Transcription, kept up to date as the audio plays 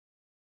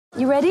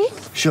You ready?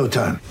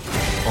 Showtime.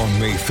 On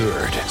May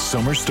 3rd,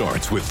 summer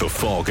starts with The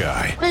Fall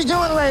Guy. Let's do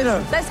it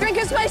later. Let's drink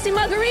a spicy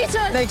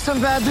margarita. Make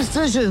some bad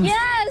decisions.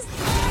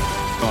 Yes!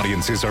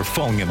 Audiences are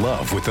falling in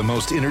love with the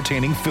most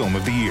entertaining film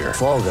of the year.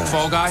 Fall Guy.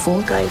 Fall Guy?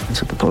 Fall guy.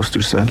 That's what the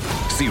poster said.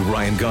 See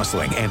Ryan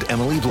Gosling and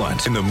Emily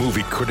Blunt in the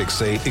movie critics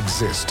say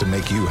exists to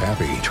make you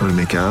happy. Trying to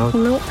make it out?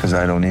 Nope. Because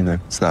I don't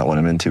either. It's not what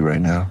I'm into right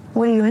now.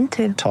 What are you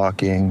into?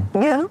 Talking.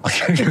 Yeah.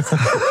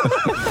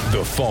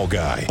 The Fall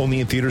Guy.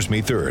 Only in theaters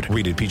May 3rd.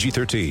 Rated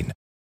PG-13.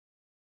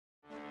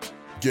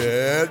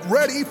 Get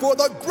ready for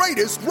the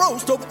greatest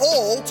roast of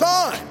all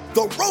time.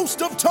 The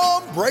Roast of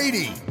Tom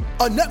Brady.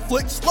 A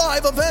Netflix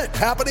live event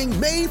happening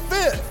May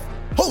 5th.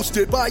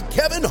 Hosted by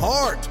Kevin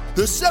Hart.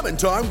 The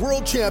 7-time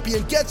world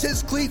champion gets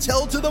his cleats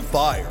held to the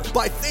fire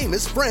by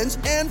famous friends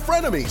and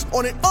frenemies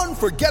on an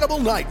unforgettable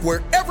night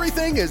where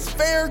everything is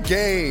fair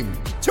game.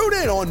 Tune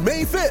in on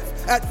May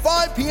 5th at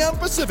 5 p.m.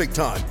 Pacific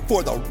time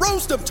for the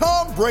Roast of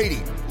Tom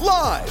Brady.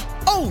 Live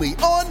only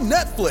on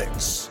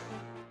Netflix.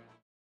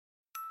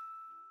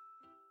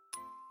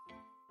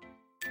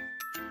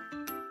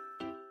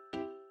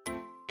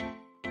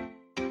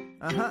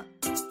 I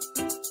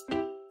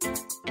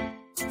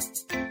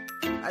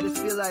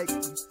just feel like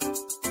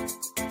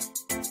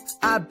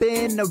I've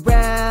been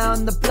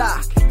around the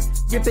block,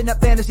 ripping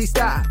up fantasy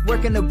stock,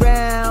 working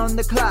around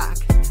the clock.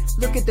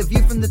 Look at the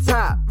view from the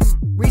top.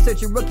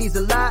 Researching rookies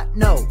a lot?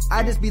 No,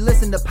 I just be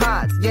listening to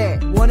pods.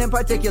 Yeah, one in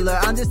particular,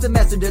 I'm just a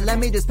messenger. Let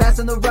me just pass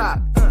on the rock.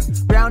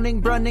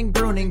 Browning, brunning,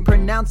 pruning,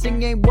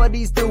 pronouncing ain't what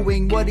he's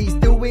doing. What he's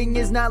doing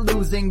is not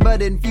losing,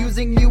 but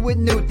infusing you with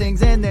new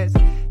things. And there's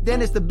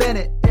Dennis the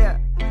Bennett, yeah.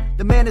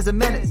 The man is a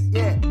menace,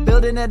 yeah.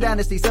 Building a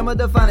dynasty, some of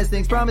the finest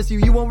things. Promise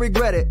you won't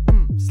regret it.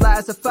 Sly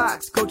as a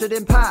fox, cultured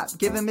in pop.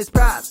 Give him his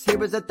props.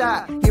 Here is a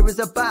thought, here is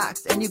a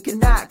box. And you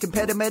cannot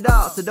compare them at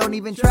all, so don't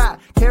even try.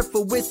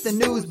 Careful with the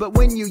news, but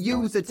when you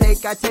use a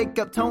take, I take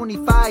up Tony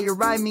Fire.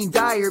 I mean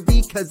Dyer,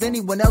 because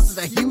anyone else is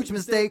a huge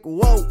mistake.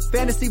 Whoa.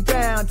 Fantasy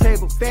round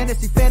table,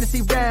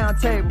 fantasy round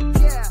table.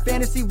 Yeah.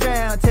 Fantasy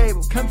round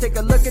table, come take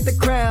a look at the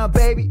crown,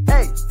 baby.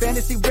 Hey,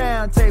 fantasy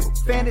round table,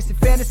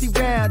 fantasy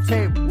round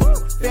table. Woo.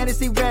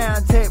 Fantasy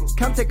round table,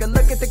 come take a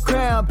look at the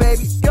crown,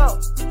 baby. Go.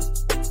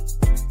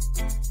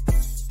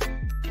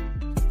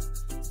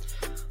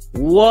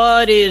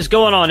 What is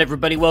going on,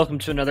 everybody? Welcome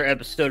to another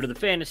episode of the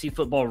Fantasy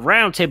Football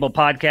Roundtable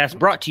Podcast,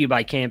 brought to you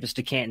by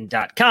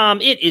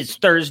CampusToCanton.com. It is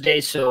Thursday,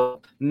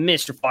 so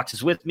Mr. Fox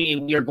is with me.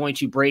 We are going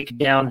to break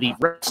down the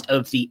rest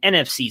of the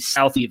NFC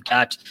South. We've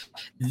got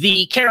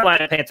the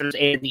Carolina Panthers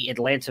and the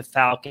Atlanta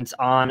Falcons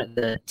on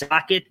the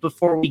docket.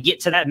 Before we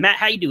get to that, Matt,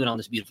 how you doing on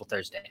this beautiful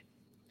Thursday?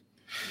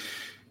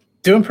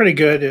 Doing pretty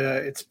good.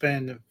 It's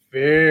been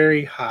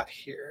very hot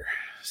here.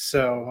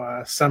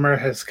 So summer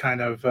has kind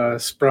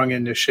of sprung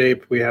into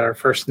shape. We had our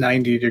first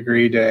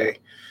 90-degree day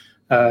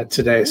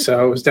today,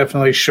 so it was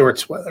definitely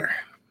shorts weather.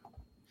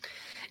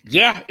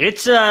 Yeah,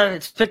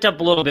 it's picked up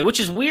a little bit, which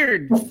is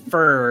weird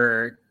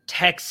for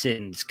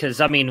Texans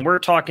because, I mean, we're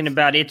talking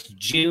about it's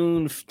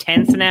June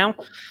 10th now.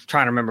 I'm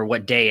trying to remember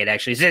what day it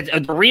actually is.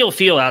 The real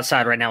feel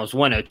outside right now is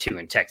 102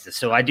 in Texas,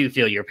 so I do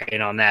feel your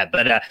pain on that.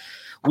 But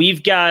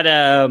we've got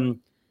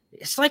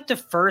it's like the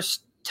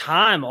first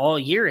time all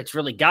year it's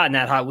really gotten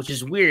that hot, which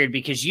is weird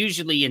because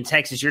usually in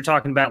Texas you're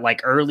talking about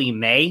like early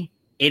May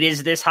it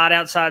is this hot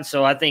outside.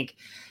 So I think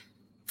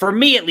for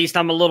me at least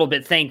I'm a little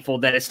bit thankful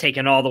that it's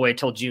taken all the way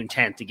till June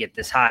 10th to get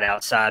this hot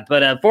outside.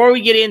 But before we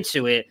get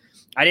into it,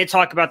 I did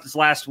talk about this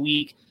last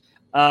week.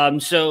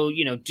 So,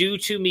 you know, due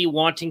to me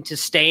wanting to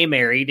stay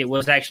married, it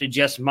was actually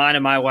just mine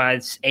and my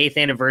wife's 8th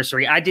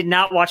anniversary. I did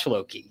not watch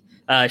Loki.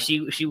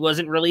 She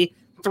wasn't really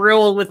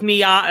thrilled with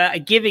me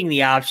giving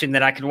the option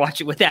that I could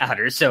watch it without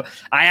her. So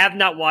I have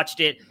not watched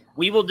it.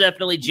 We will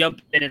definitely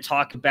jump in and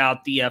talk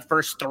about the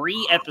first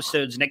 3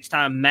 episodes next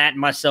time Matt and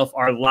myself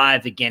are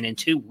live again in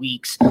 2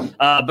 weeks.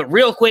 But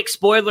real quick,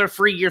 spoiler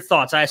free, your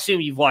thoughts. I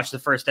assume you've watched the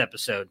first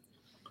episode.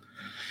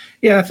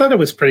 Yeah, I thought it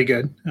was pretty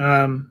good.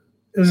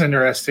 It was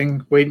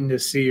interesting waiting to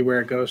see where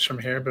it goes from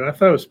here, but I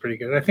thought it was pretty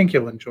good. I think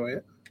you'll enjoy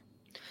it.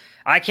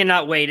 I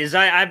cannot wait.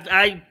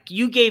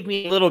 You gave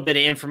me a little bit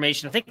of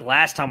information. I think the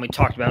last time we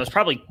talked about it was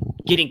probably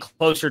getting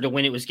closer to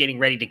when it was getting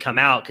ready to come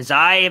out because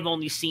I have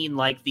only seen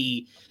like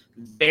the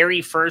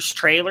very first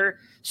trailer,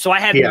 so I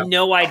have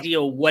no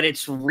idea what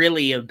it's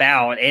really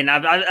about. And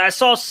I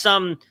saw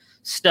some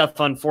stuff,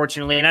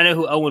 unfortunately, and I know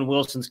who Owen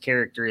Wilson's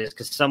character is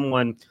because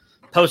someone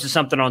posted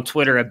something on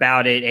Twitter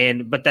about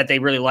it, but that they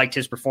really liked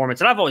his performance.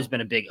 And I've always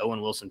been a big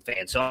Owen Wilson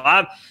fan, so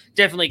I'm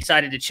definitely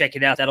excited to check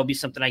it out. That'll be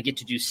something I get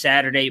to do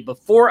Saturday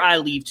before I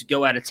leave to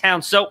go out of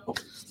town. So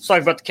let's talk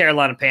about the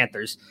Carolina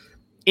Panthers.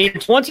 In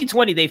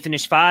 2020, they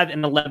finished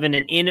 5-11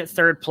 and in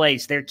 3rd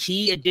place. Their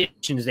key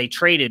additions they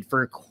traded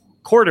for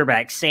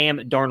quarterback Sam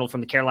Darnold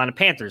from the Carolina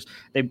Panthers.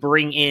 They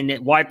bring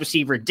in wide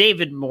receiver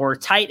David Moore,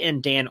 tight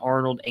end Dan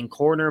Arnold, and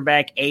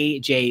cornerback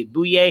A.J.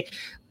 Bouye.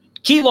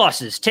 Key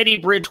losses: Teddy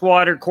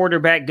Bridgewater,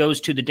 quarterback, goes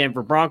to the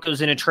Denver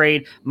Broncos in a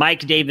trade. Mike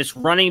Davis,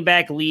 running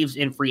back, leaves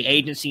in free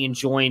agency and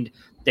joined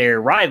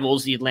their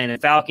rivals, the Atlanta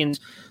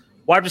Falcons.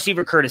 Wide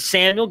receiver Curtis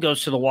Samuel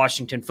goes to the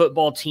Washington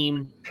football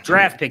team.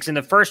 Draft picks. In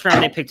the first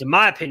round, they picked, in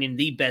my opinion,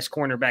 the best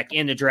cornerback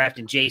in the draft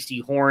in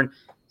J.C. Horn.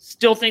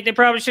 Still think they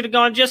probably should have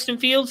gone Justin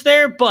Fields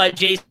there, but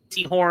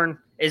J.C. Horn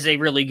is a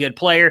really good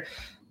player.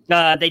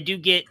 They do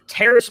get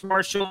Terrace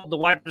Marshall, the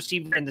wide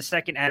receiver in the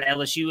second at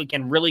LSU.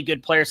 Again, really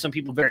good player. Some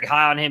people very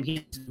high on him.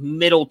 He's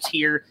middle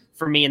tier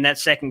for me in that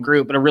second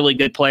group, but a really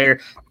good player.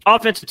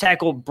 Offensive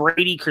tackle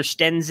Brady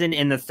Christensen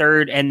in the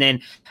third, and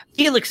then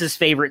Felix's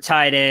favorite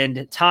tight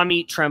end,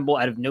 Tommy Tremble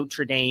out of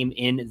Notre Dame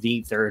in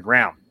the third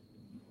round.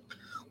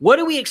 What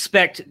do we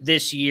expect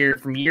this year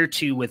from year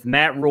two with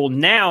Matt Rule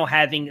now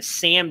having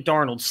Sam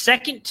Darnold,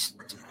 second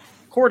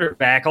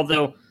quarterback,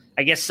 although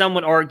I guess some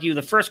would argue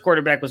the first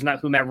quarterback was not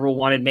who Matt Rule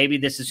wanted. Maybe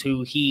this is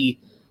who he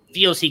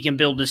feels he can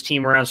build his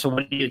team around. So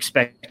what are you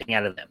expecting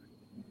out of them?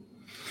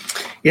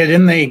 Yeah,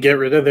 didn't they get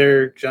rid of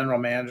their general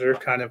manager?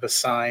 Kind of a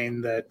sign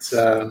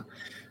that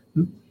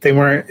they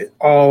weren't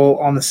all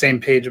on the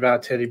same page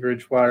about Teddy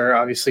Bridgewater.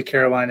 Obviously,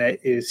 Carolina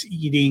is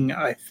eating,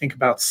 I think,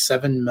 about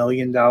 $7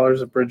 million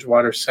of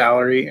Bridgewater's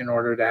salary in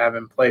order to have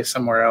him play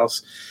somewhere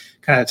else.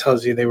 Kind of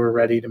tells you they were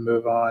ready to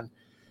move on.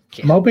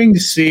 Yeah. I'm hoping to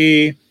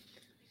see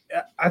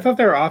 – I thought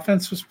their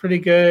offense was pretty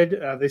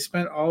good. They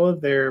spent all of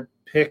their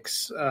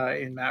picks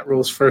in Matt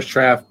Rule's first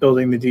draft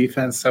building the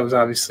defense. That was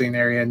obviously an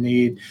area of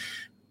need.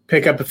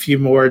 Pick up a few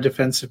more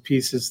defensive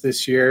pieces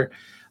this year.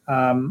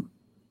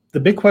 The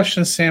big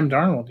question is Sam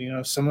Darnold. You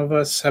know, some of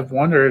us have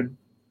wondered,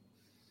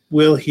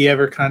 will he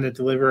ever kind of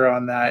deliver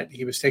on that?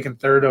 He was taken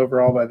third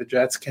overall by the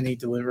Jets. Can he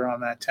deliver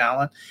on that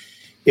talent?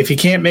 If he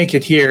can't make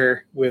it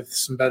here with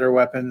some better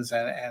weapons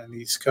and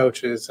these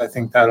coaches, I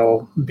think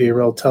that'll be a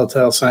real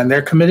telltale sign.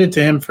 They're committed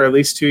to him for at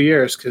least 2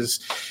 years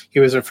because he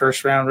was a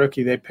first-round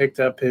rookie. They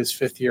picked up his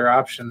fifth-year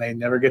option. They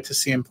never get to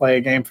see him play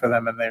a game for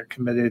them, and they're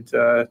committed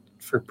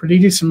for pretty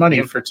decent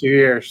money for 2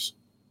 years.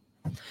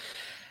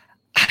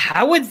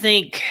 I would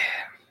think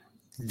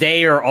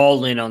they are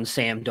all in on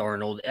Sam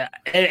Darnold.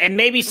 And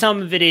maybe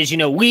some of it is, you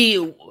know,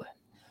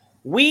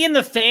 we in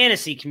the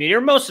fantasy community,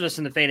 or most of us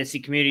in the fantasy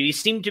community,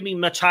 seem to be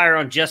much higher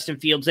on Justin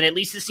Fields than at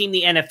least it seemed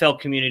the NFL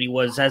community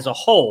was as a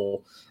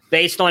whole,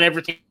 based on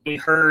everything we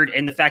heard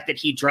and the fact that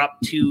he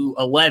dropped to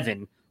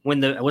 11 when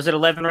was it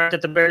 11 right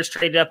that the Bears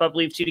traded up, I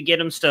believe, to get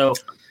him. So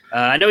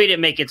I know he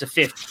didn't make it to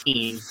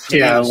 15.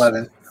 Yeah,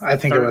 11. I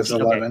think 13, it was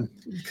 11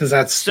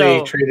 because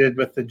they traded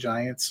with the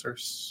Giants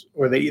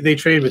or they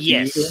traded with the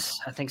Eagles. Yes,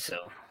 I think so.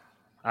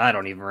 I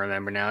don't even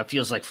remember now. It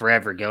feels like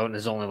forever ago, and it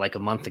was only like a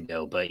month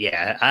ago. But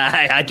yeah,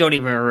 I don't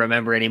even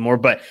remember anymore.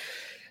 But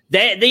the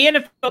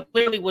NFL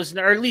clearly was,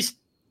 or at least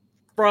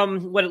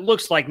from what it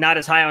looks like, not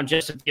as high on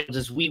Justin Fields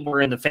as we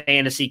were in the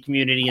fantasy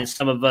community, and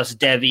some of us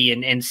Devi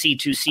and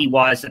C2C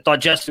wise that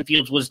thought Justin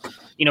Fields was,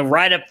 you know,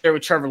 right up there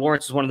with Trevor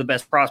Lawrence as one of the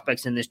best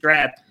prospects in this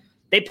draft.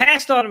 They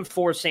passed on him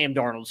for Sam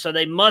Darnold, so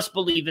they must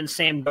believe in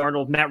Sam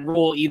Darnold. Matt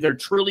Rule either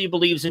truly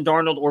believes in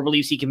Darnold or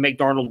believes he can make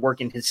Darnold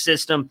work in his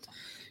system.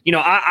 You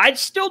know, I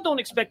still don't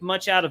expect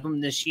much out of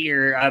him this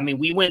year. I mean,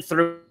 we went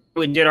through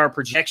and did our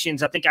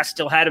projections. I think I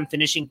still had him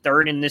finishing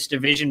third in this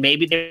division.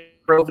 Maybe they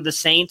were over the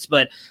Saints,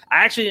 but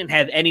I actually didn't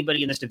have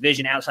anybody in this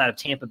division outside of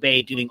Tampa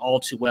Bay doing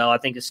all too well. I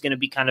think it's going to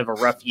be kind of a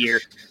rough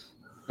year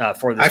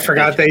for this. I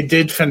forgot they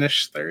did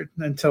finish third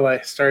until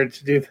I started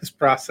to do this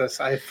process.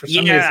 For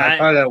some reason, I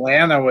thought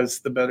Atlanta was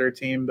the better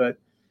team, but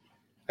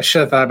I should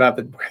have thought about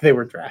where they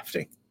were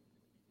drafting.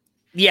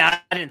 Yeah,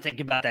 I didn't think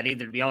about that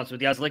either, to be honest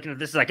with you. I was looking at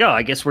this like,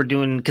 I guess we're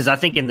doing – because I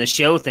think in the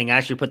show thing, I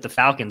actually put the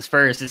Falcons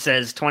first. It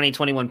says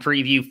 2021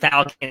 preview,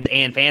 Falcons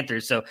and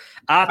Panthers. So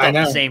I thought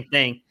the same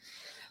thing.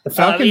 The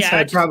Falcons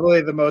had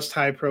probably the most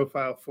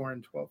high-profile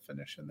 4-12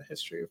 finish in the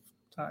history of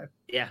time.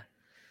 Yeah.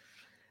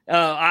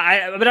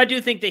 But I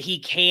do think that he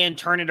can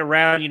turn it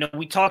around. You know,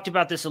 we talked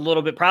about this a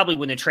little bit probably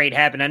when the trade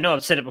happened. I know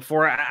I've said it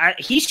before.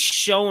 He's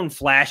shown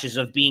flashes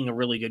of being a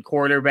really good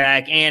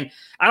quarterback, and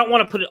I don't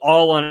want to put it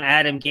all on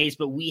Adam Gase,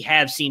 but we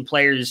have seen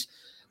players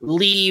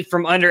leave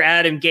from under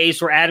Adam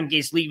Gase or Adam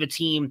Gase leave a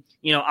team,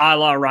 you know, a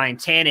la Ryan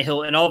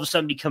Tannehill, and all of a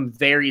sudden become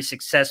very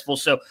successful.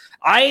 So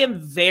I am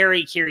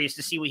very curious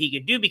to see what he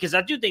could do, because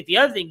I do think the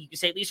other thing you can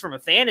say, at least from a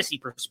fantasy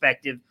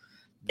perspective,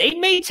 they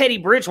made Teddy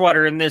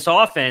Bridgewater in this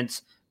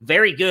offense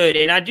very good.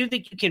 And I do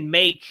think you can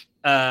make,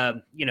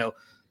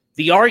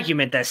 the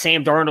argument that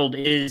Sam Darnold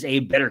is a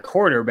better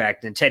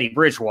quarterback than Teddy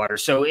Bridgewater.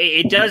 So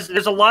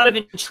there's a lot of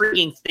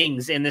intriguing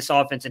things in this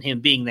offense and him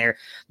being there.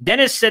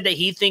 Dennis said that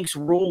he thinks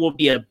Rule will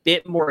be a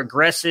bit more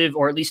aggressive,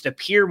 or at least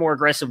appear more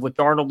aggressive with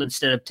Darnold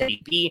instead of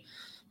Teddy B.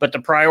 But the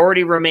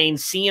priority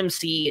remains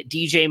CMC,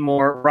 DJ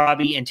Moore,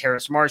 Robbie, and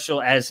Terrace Marshall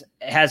has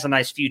a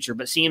nice future.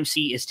 But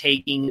CMC is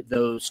taking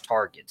those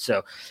targets.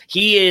 So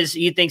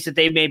he thinks that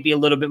they may be a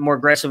little bit more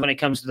aggressive when it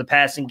comes to the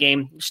passing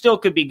game. Still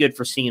could be good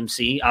for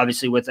CMC,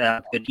 obviously, with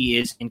how good he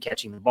is in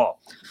catching the ball.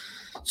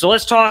 So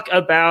let's talk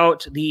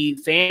about the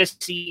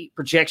fantasy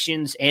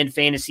projections and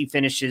fantasy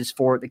finishes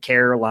for the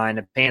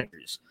Carolina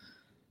Panthers.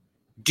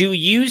 Do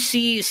you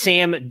see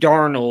Sam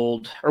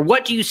Darnold, or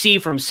what do you see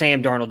from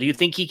Sam Darnold? Do you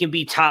think he can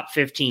be top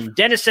 15?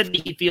 Dennis said that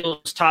he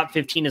feels top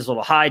 15 is a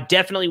little high,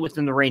 definitely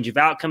within the range of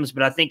outcomes,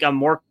 but I think I'm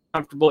more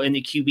comfortable in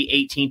the QB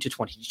 18 to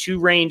 22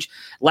 range.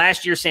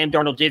 Last year, Sam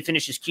Darnold did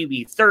finish his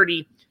QB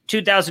 30,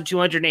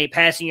 2,208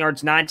 passing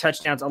yards, 9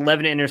 touchdowns,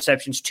 11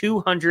 interceptions,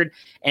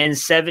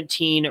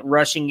 217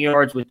 rushing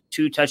yards with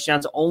 2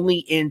 touchdowns, only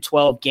in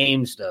 12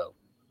 games, though.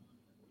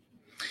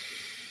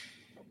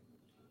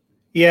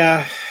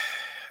 Yeah,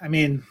 I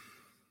mean,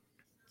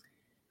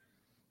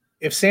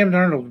 if Sam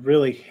Darnold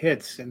really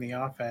hits in the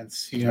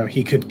offense,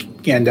 he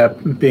could end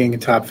up being a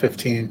top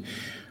 15.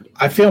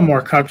 I feel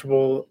more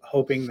comfortable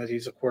hoping that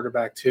he's a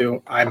quarterback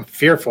 2. I'm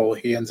fearful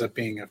he ends up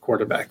being a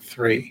quarterback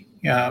 3.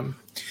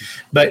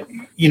 But,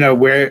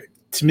 where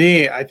to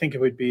me, I think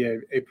it would be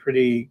a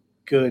pretty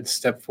good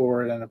step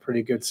forward and a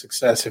pretty good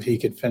success if he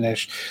could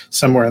finish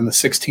somewhere in the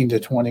 16 to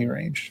 20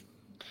 range.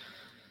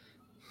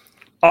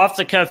 Off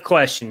the cuff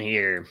question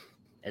here.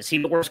 Is he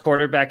the worst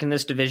quarterback in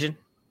this division?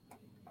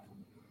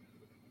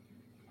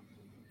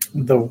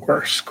 The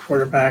worst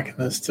quarterback in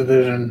this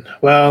division.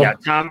 Well, yeah,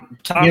 Tom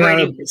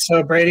Brady.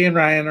 So Brady and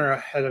Ryan are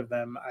ahead of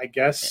them. I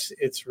guess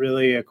it's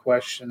really a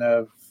question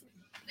of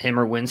him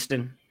or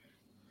Winston.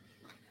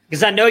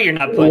 Because I know you're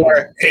not putting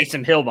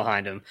Taysom Hill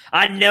behind him.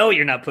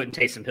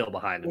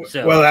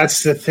 So. Well,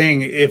 that's the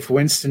thing. If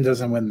Winston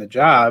doesn't win the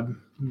job,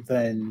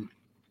 then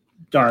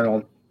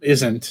Darnold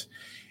isn't.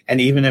 And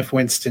even if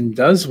Winston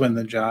does win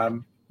the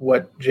job,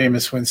 what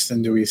Jameis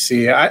Winston do we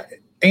see?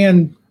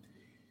 And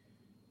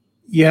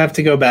you have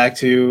to go back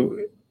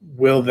to,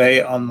 will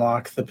they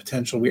unlock the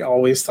potential we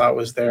always thought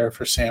was there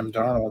for Sam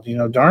Darnold?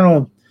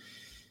 Darnold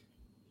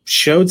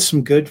showed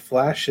some good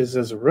flashes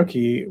as a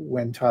rookie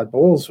when Todd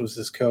Bowles was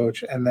his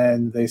coach, and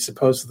then they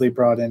supposedly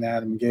brought in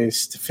Adam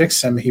Gase to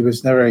fix him. He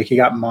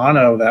got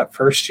mono that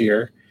first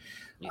year,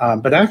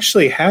 but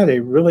actually had a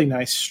really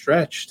nice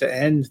stretch to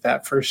end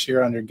that first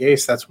year under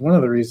Gase. That's one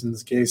of the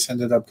reasons Gase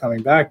ended up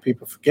coming back.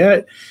 People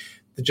forget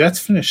the Jets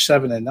finished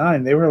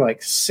 7-9. They were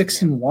like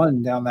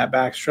 6-1 down that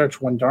back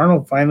stretch. When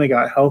Darnold finally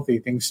got healthy,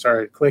 things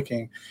started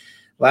clicking.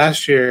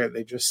 Last year,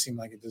 they just seemed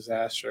like a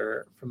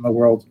disaster from the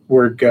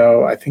word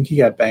go. I think he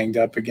got banged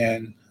up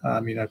again,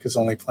 because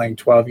only playing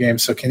 12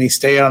 games. So can he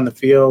stay on the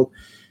field,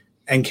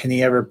 and can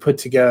he ever put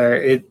together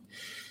it?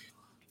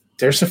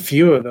 There's a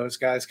few of those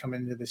guys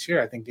coming into this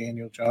year. I think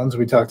Daniel Jones,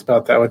 we talked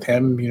about that with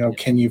him.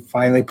 Can you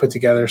finally put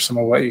together some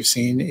of what you've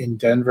seen in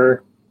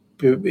Denver?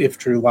 If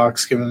Drew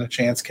Lock's given a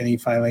chance, can he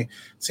finally?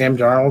 Sam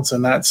Darnold's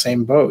in that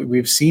same boat.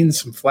 We've seen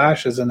some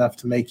flashes enough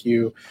to make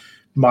you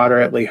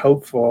moderately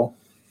hopeful.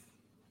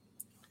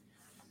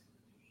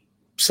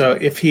 So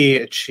if he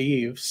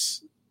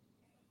achieves,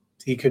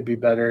 he could be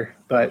better.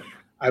 But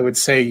I would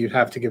say you'd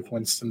have to give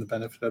Winston the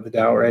benefit of the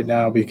doubt right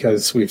now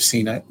because we've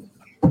seen it.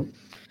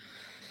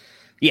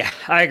 Yeah,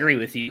 I agree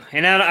with you.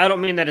 And I don't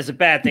mean that as a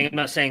bad thing. I'm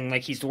not saying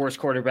like he's the worst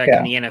quarterback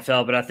in the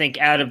NFL, but I think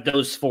out of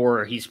those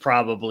 4, he's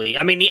probably –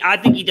 I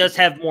think he does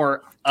have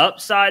more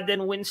upside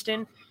than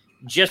Winston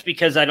just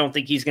because I don't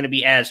think he's going to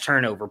be as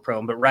turnover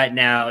prone. But right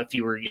now, if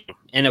you were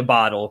in a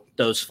bottle,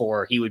 those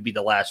 4, he would be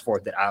the last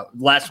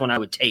one I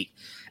would take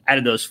out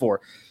of those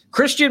 4.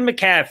 Christian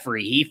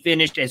McCaffrey, he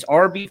finished as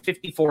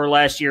RB54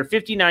 last year,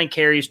 59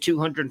 carries,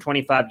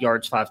 225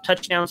 yards, 5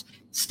 touchdowns,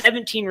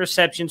 17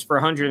 receptions for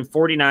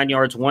 149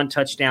 yards, 1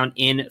 touchdown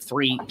in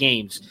 3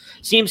 games.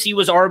 CMC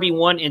was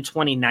RB1 in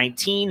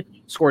 2019,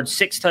 scored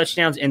 6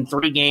 touchdowns in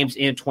 3 games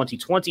in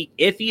 2020.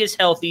 If he is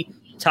healthy,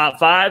 top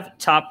 5,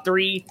 top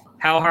 3,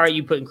 how high are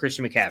you putting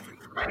Christian McCaffrey?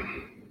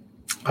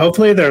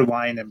 Hopefully their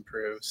line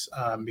improves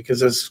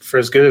because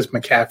as good as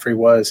McCaffrey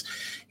was,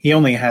 he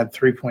only had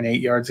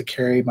 3.8 yards a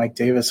carry. Mike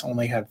Davis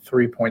only had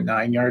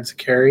 3.9 yards a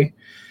carry.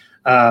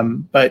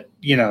 But,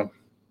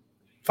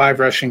 5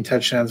 rushing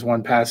touchdowns,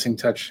 1 passing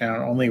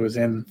touchdown, only was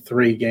in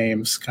 3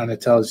 games, kind of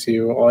tells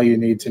you all you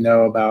need to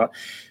know about.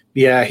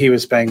 Yeah, he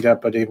was banged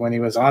up, but when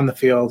he was on the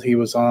field, he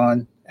was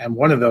on. And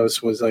one of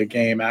those was a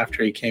game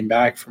after he came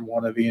back from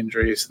one of the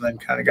injuries and then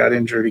kind of got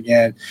injured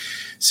again.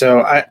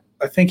 So I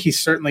think he's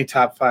certainly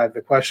top 5.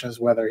 The question is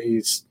whether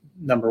he's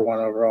number 1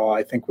 overall.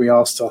 I think we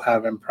all still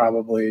have him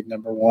probably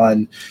number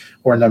 1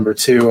 or number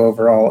 2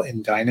 overall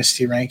in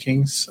dynasty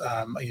rankings.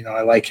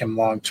 I like him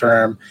long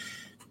term.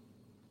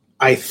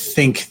 I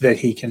think that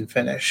he can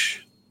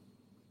finish.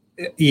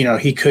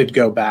 He could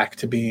go back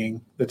to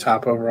being the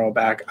top overall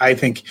back. I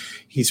think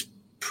he's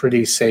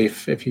pretty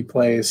safe if he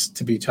plays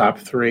to be top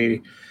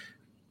 3,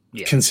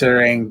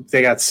 considering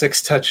they got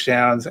 6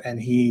 touchdowns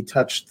and he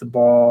touched the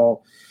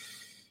ball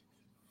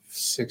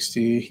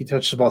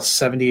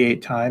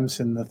 78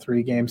 times in the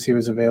 3 games he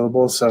was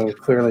available. So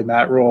clearly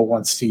Matt Rule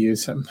wants to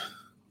use him.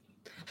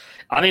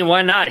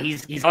 Why not?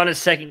 He's on his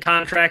 2nd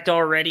contract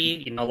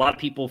already. A lot of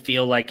people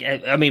feel like,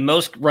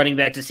 most running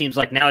backs, it seems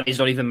like nowadays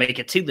don't even make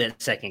it to that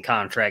 2nd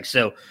contract.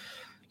 So,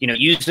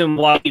 use him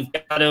while you've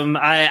got him.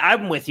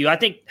 I'm with you. I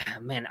think,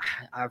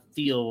 I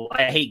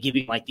hate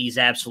giving like these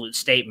absolute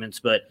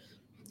statements, but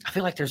I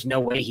feel like there's no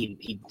way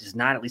he is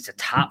not at least a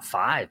top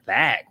 5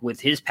 back with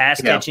his pass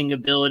catching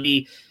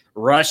ability,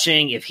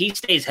 rushing. If he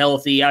stays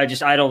healthy, I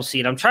don't see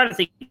it. I'm trying to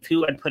think of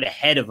who I'd put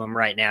ahead of him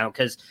right now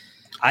because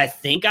I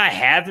think I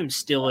have him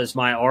still as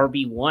my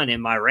RB1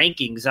 in my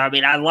rankings. I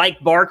mean, I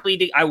like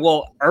Barkley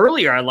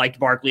earlier I liked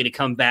Barkley to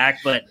come back,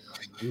 but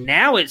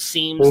now it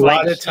seems a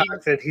like lot of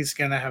talk that he's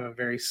going to have a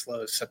very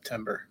slow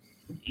September.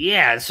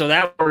 Yeah, so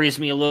that worries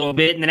me a little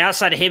bit. And then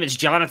outside of him, it's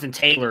Jonathan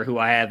Taylor, who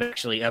I have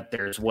actually up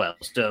there as well.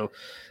 So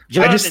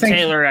Jonathan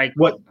Taylor,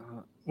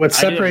 what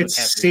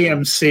separates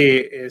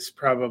CMC is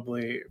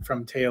probably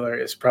from Taylor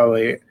is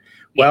probably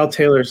while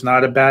Taylor's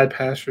not a bad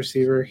pass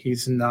receiver,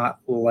 he's not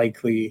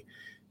likely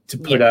to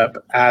put up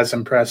as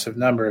impressive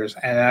numbers.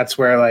 And that's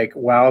where, like,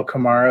 while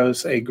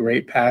Kamaro's a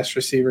great pass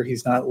receiver,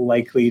 he's not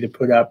likely to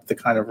put up the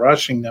kind of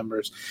rushing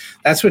numbers.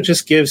 That's what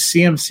just gives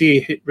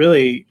CMC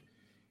really,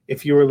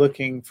 if you were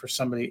looking for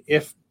somebody,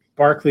 if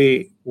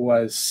Barkley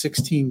was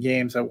 16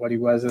 games at what he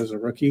was as a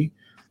rookie,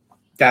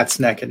 that's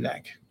neck and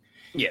neck.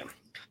 Yeah.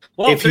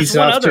 Well, if there's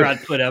one other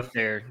I'd put up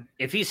there.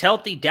 If he's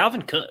healthy,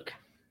 Dalvin Cook.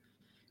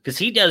 Because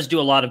he does do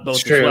a lot of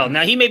both as well.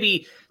 Now, he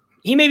maybe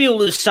will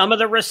lose some of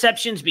the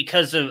receptions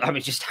because of,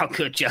 just how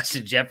good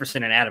Justin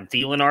Jefferson and Adam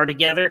Thielen are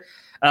together.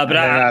 But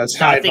I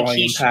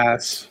think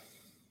pass.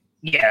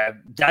 Yeah,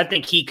 I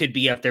think he could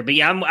be up there. But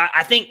yeah,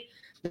 I think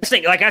this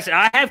thing, like I said,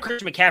 I have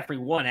Christian McCaffrey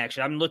 1,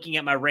 actually. I'm looking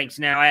at my ranks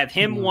now. I have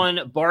him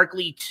 1,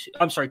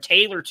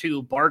 Taylor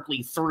 2,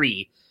 Barkley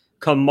 3,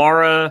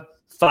 Kamara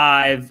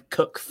 5,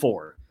 Cook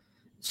 4.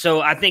 So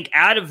I think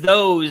out of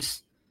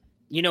those,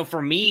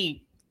 for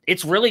me,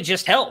 it's really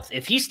just health.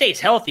 If he stays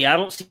healthy, I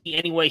don't see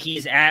any way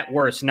he's at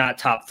worst not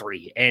top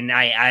 3. And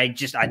I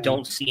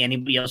don't see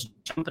anybody else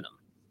jumping him.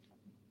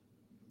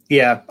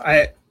 Yeah,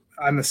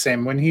 I'm the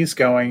same. When he's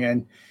going,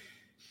 and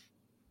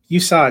you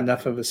saw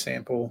enough of a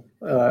sample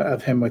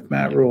of him with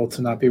Matt Rule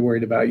to not be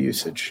worried about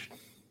usage.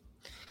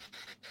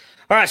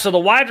 All right, so the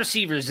wide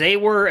receivers, they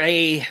were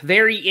a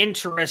very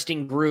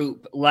interesting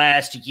group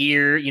last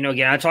year.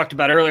 Again, I talked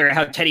about earlier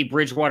how Teddy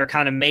Bridgewater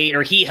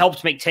he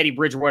helped make Teddy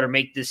Bridgewater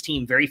make this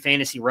team very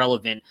fantasy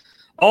relevant.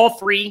 All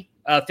 3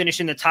 finished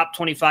in the top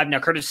 25. Now,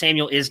 Curtis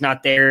Samuel is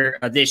not there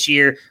this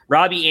year.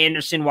 Robbie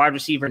Anderson, wide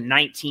receiver,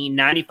 19,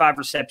 95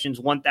 receptions,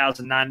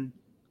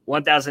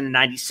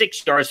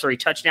 1,096 yards, 3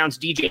 touchdowns.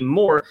 DJ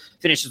Moore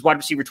finishes wide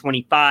receiver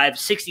 25,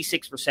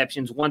 66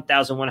 receptions,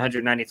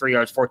 1,193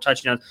 yards, 4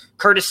 touchdowns.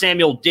 Curtis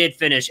Samuel did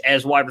finish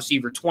as wide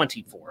receiver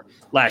 24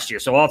 last year.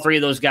 So all 3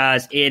 of those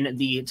guys in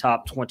the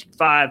top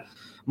 25.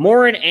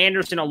 Moore and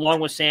Anderson, along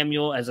with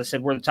Samuel, as I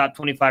said, were the top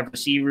 25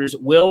 receivers.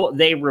 Will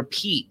they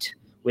repeat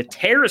with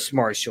Terrace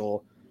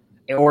Marshall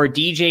or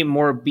DJ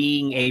Moore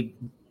being a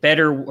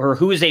better, or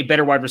who is a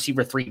better wide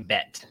receiver 3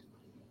 bet?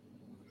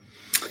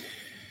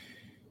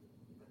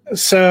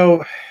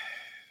 So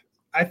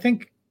I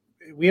think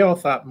we all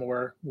thought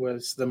Moore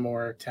was the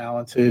more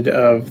talented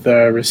of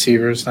the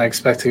receivers, and I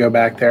expect to go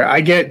back there. I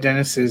get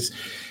Dennis's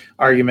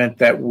argument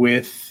that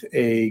with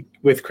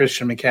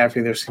Christian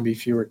McCaffrey, there's going to be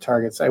fewer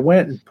targets. I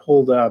went and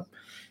pulled up.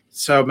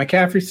 So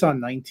McCaffrey saw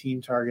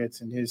 19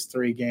 targets in his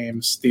 3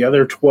 games. The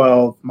other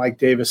 12, Mike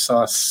Davis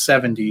saw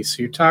 70.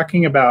 So you're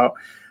talking about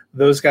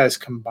those guys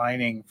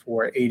combining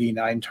for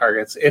 89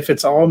 targets. If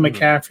it's all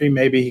McCaffrey,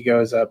 maybe he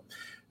goes up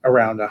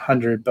around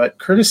 100, but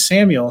Curtis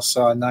Samuel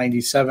saw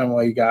 97,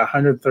 while you got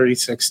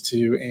 136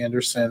 to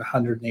Anderson,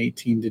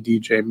 118 to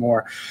DJ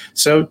Moore.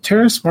 So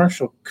Terrace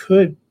Marshall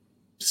could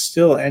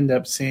still end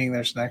up seeing,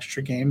 there's an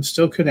extra game,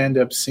 still could end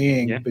up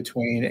seeing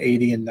between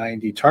 80 and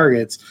 90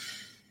 targets.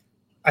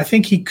 I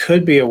think he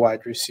could be a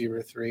wide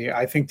receiver 3.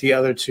 I think the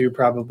other 2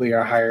 probably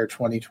are higher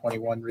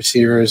 2021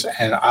 receivers,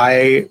 and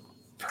I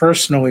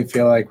personally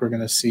feel like we're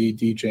going to see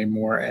DJ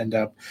Moore end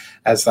up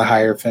as the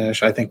higher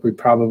finish. I think we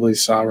probably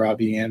saw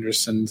Robbie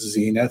Anderson's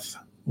zenith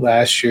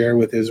last year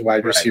with his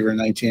wide receiver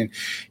 19.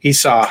 He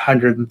saw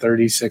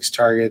 136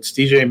 targets.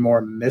 DJ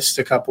Moore missed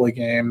a couple of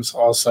games,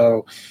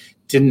 also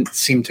didn't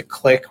seem to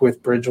click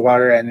with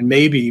Bridgewater, and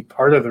maybe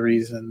part of the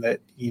reason that,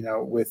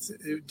 with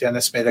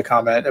Dennis made a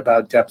comment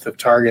about depth of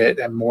target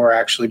and Moore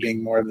actually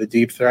being more of the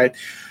deep threat,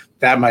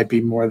 that might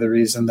be more the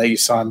reason that you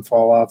saw him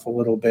fall off a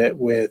little bit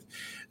with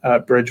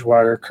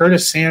Bridgewater.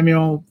 Curtis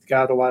Samuel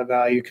got a lot of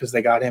value because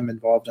they got him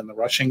involved in the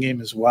rushing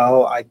game as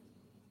well. I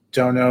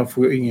don't know if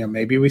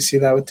maybe we see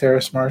that with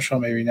Terrace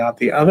Marshall, maybe not.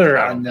 The other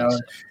unknown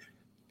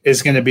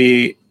is going to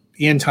be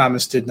Ian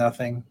Thomas did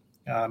nothing.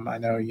 I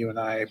know you and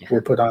I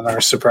will put on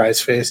our surprise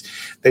face.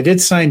 They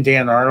did sign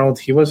Dan Arnold.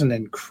 He wasn't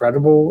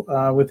incredible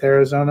with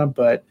Arizona,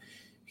 but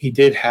he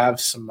did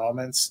have some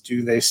moments.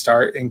 Do they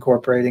start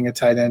incorporating a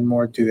tight end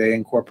more? Do they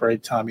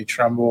incorporate Tommy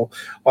Trumbull?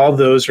 All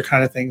those are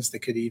kind of things that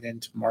could eat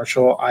into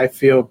Marshall. I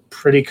feel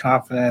pretty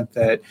confident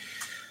that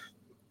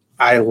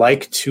I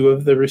like 2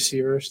 of the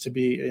receivers to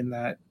be in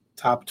that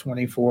top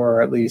 24,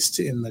 or at least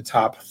in the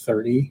top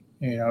 30.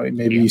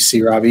 Maybe you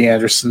see Robbie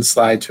Anderson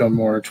slide to a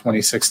more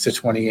 26 to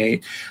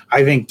 28.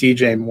 I think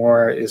DJ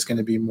Moore is going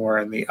to be more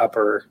in the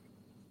upper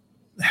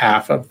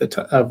half of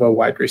of a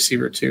wide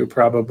receiver 2,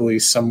 probably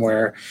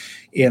somewhere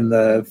in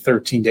the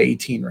 13 to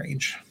 18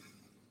 range.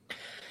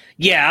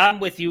 Yeah, I'm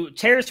with you.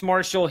 Terrace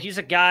Marshall, he's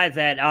a guy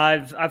that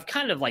I've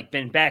kind of like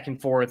been back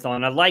and forth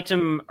on. I liked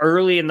him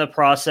early in the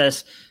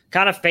process,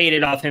 kind of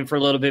faded off him for a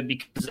little bit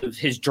because of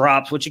his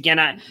drops, which again,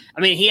 I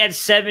mean, he had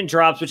 7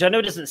 drops, which I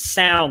know doesn't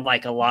sound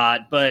like a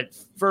lot, but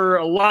for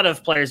a lot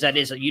of players, that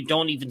is, you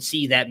don't even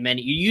see that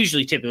many. You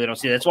usually typically don't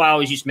see that. That's why I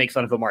always used to make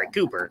fun of Amari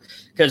Cooper,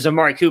 because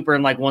Amari Cooper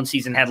in like one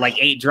season had like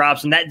 8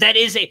 drops. And that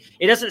is it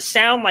doesn't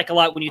sound like a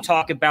lot when you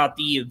talk about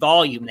the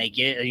volume they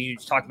get. You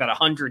talk about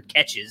 100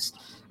 catches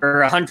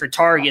or 100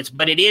 targets,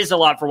 but it is a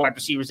lot for wide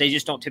receivers. They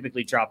just don't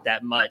typically drop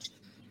that much.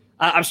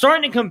 I'm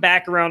starting to come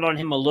back around on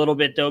him a little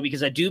bit, though,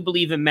 because I do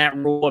believe in Matt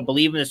Rule. I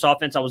believe in this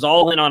offense. I was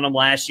all in on him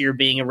last year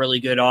being a really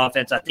good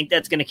offense. I think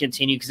that's going to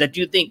continue because I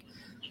do think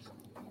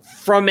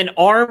from an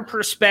arm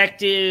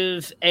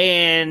perspective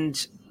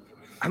and,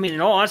 I mean,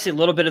 in all honesty, a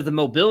little bit of the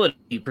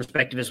mobility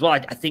perspective as well, I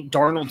think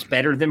Darnold's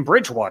better than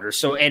Bridgewater.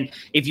 So, and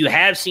if you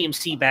have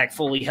CMC back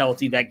fully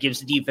healthy, that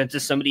gives the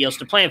defense somebody else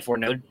to plan for.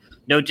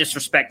 No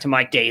disrespect to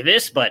Mike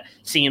Davis, but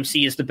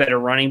CMC is the better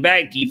running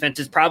back.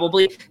 Defensive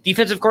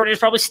coordinators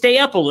probably stay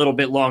up a little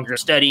bit longer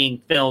studying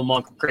film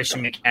on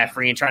Christian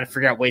McCaffrey and trying to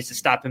figure out ways to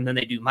stop him than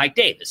they do Mike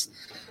Davis.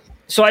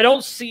 So I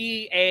don't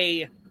see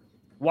a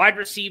wide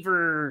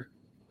receiver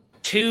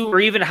 2 or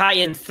even high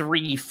end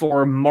 3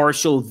 for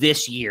Marshall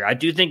this year. I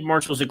do think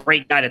Marshall's a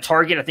great guy to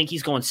target. I think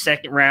he's going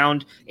second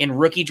round in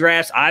rookie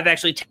drafts. I've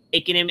actually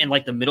taken him in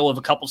like the middle of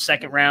a couple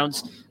second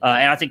rounds.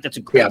 And I think that's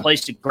a great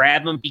place to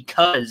grab him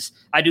because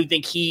I do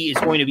think he is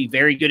going to be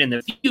very good in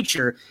the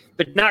future,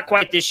 but not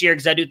quite this year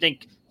because I do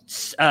think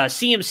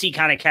CMC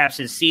kind of caps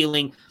his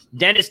ceiling.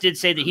 Dennis did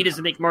say that he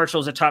doesn't think Marshall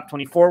is a top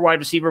 24 wide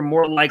receiver.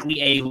 More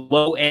likely a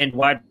low-end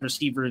wide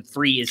receiver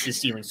 3 is his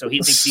ceiling. So he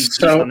thinks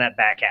he's on that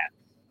back half.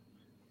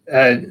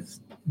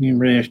 You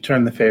really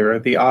turn the favor.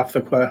 The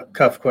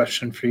off-the-cuff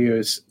question for you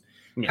is,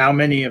 how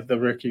many of the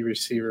rookie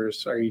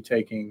receivers are you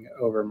taking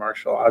over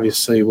Marshall?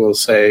 Obviously, we'll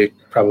say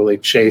probably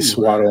Chase,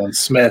 Waddle, and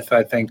Smith.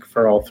 I think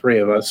for all 3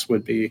 of us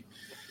would be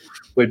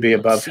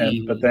above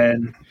him. But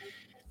then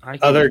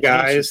other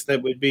guys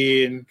that would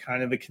be in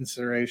kind of the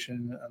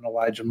consideration: an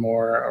Elijah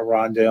Moore, a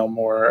Rondale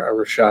Moore, a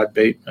Rashad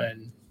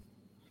Bateman.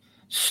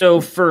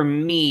 So for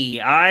me,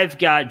 I've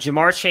got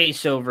Jamar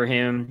Chase over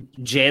him,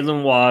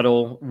 Jalen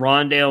Waddle,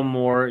 Rondale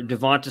Moore,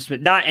 Devonta Smith.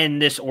 Not in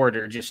this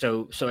order, just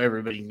so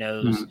everybody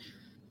knows.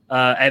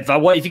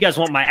 If you guys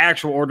want my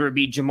actual order, it'd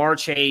be Jamar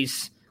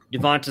Chase,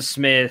 Devonta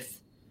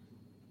Smith.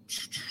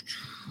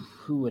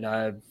 Who would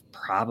I have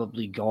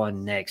probably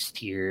gone next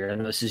here? I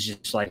know this is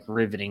just like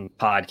riveting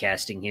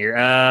podcasting here.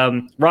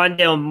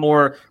 Rondale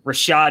Moore,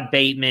 Rashad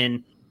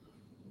Bateman,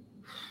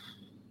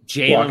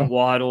 Jalen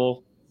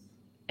Waddle.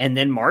 And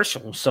then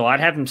Marshall. So I'd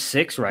have him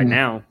 6 right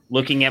now,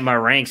 looking at my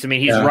ranks. I mean,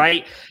 he's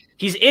right.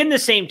 He's in the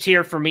same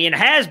tier for me and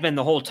has been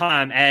the whole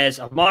time as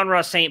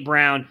Amon-Ra St.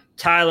 Brown,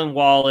 Tylan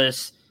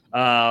Wallace,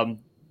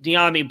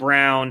 De'Ami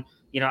Brown.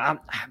 You know,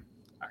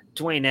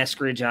 Dwayne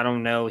Eskridge, I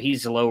don't know.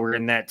 He's lower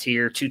in that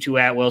tier. Tutu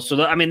Atwell.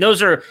 So, I mean,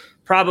 those are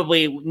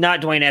probably not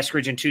Dwayne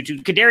Eskridge and Tutu.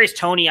 Kadarius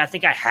Toney, I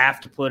think I have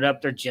to put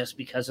up there just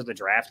because of the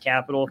draft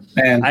capital.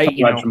 And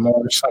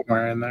more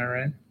somewhere in there,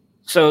 right?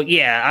 So,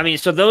 yeah, I mean,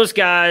 so those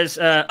guys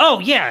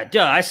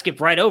I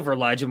skipped right over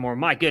Elijah Moore.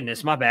 My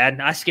goodness, my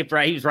bad. I skipped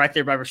right. He was right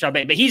there by Rashad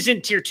Bateman, but he's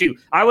in tier 2.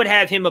 I would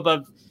have him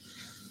above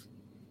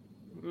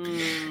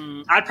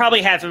I'd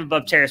probably have him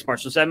above Terrace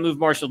Marshall. So I move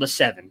Marshall to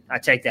 7. I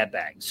take that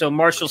back. So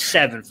Marshall's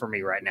 7 for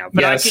me right now.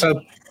 But I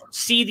could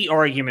see the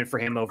argument for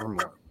him over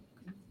Moore.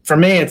 For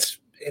me,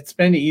 it's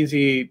been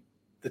easy,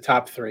 the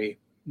top 3,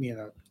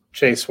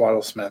 Chase,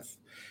 Waddle, Smith.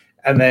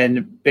 And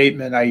then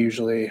Bateman, I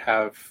usually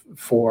have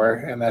 4,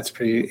 and that's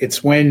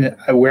it's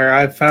where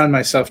I've found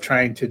myself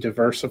trying to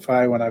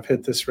diversify when I've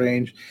hit this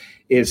range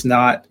is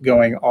not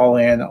going all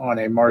in on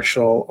a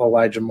Marshall,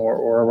 Elijah Moore,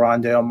 or a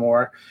Rondale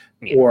Moore,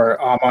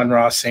 or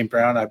Amon-Ra St.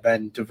 Brown. I've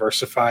been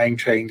diversifying,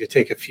 trying to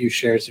take a few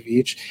shares of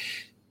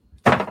each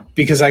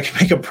because I can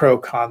make a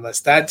pro-con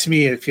list. That, to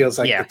me, it feels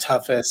like the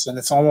toughest, and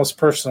it's almost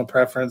personal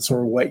preference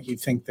or what you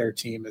think their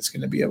team is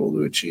going to be able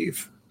to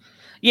achieve.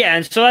 Yeah,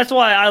 and so that's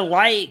why I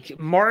like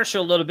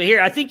Marshall a little bit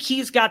here. I think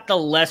he's got the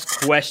less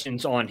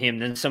questions on him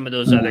than some of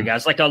those other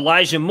guys, like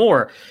Elijah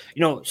Moore,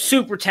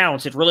 super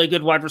talented, really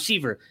good wide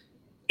receiver.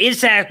 Is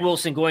Zach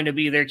Wilson going to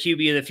be their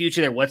QB of the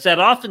future? What's that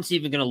offense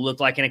even going to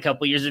look like in a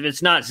couple of years if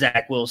it's not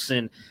Zach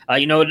Wilson?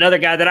 Another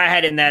guy that I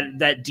had in that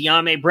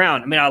De'Ami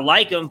Brown. I mean, I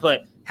like him,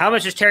 but how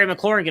much is Terry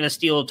McLaurin going to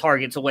steal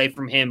targets away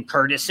from him?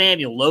 Curtis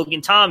Samuel,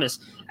 Logan Thomas.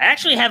 I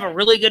actually have a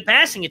really good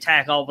passing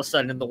attack all of a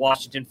sudden in the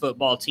Washington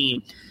football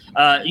team.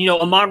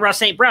 Amon-Ra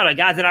St. Brown, a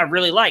guy that I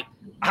really like.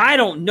 I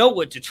don't know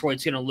what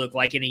Detroit's going to look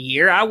like in a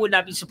year. I would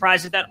not be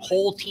surprised if that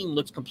whole team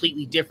looks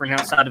completely different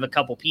outside of a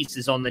couple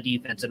pieces on the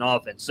defense and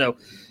offense. So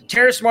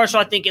Terrace Marshall,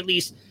 I think at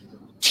least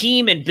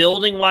team and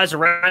building-wise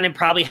around him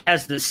probably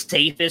has the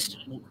safest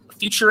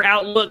future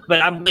outlook,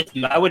 but I'm with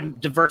you. I would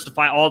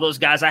diversify all those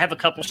guys. I have a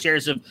couple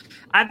shares of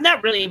 – I've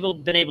not really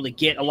been able to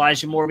get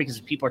Elijah Moore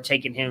because people are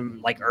taking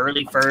him like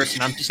early first,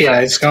 and I'm just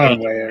it's going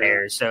way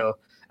there. So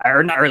 –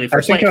 or not early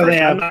first, late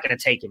first. I'm not going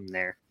to take him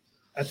there.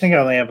 I think I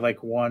only have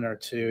like one or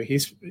two.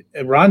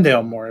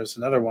 Rondale Moore is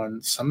another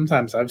one.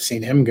 Sometimes I've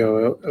seen him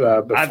go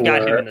before. I've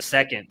got him in the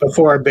second.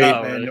 Before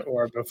Bateman really?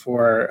 or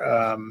before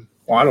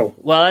Waddle.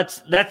 Well,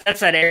 that's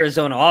that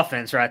Arizona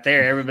offense right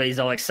there. Everybody's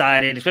all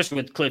excited, especially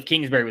with Cliff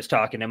Kingsbury was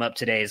talking him up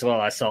today as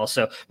well. I saw.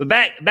 So, but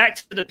back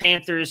to the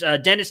Panthers.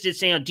 Dennis did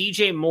say on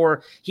DJ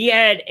Moore, he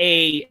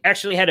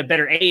actually had a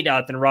better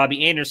ADOT than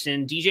Robbie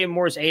Anderson. DJ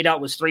Moore's ADOT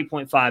was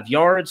 3.5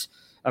 yards,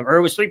 or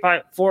it was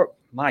 3.4.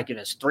 My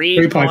goodness,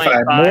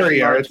 3.5 more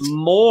yards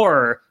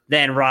more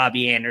than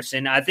Robbie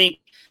Anderson. I think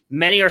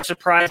many are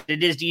surprised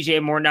it is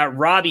DJ Moore, not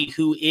Robbie,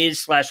 who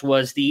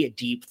was the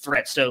deep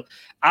threat. So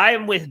I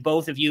am with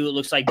both of you. It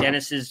looks like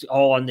Dennis is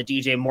all on the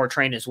DJ Moore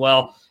train as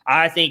well.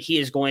 I think he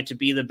is going to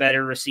be the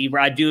better receiver.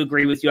 I do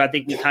agree with you. I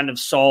think we kind of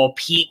saw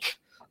peak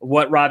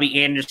what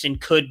Robbie Anderson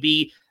could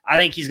be. I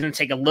think he's going to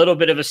take a little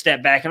bit of a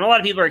step back. And a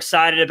lot of people are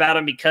excited about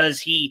him because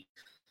he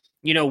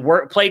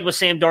played with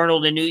Sam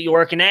Darnold in New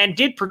York and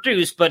did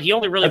produce, but he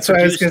only really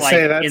produced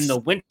in the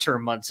winter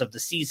months of the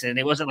season.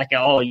 It wasn't like an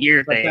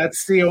all-year thing.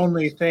 That's the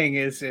only thing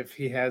is if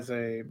he has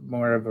a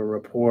more of a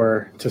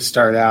rapport to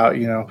start out.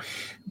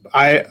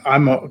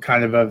 I'm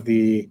kind of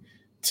the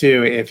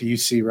two. If you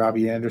see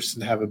Robbie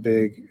Anderson have a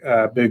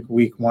big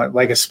week one,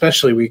 like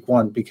especially week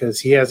one, because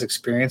he has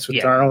experience with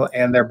Darnold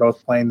and they're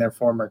both playing their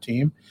former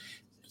team,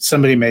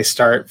 somebody may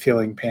start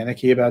feeling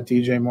panicky about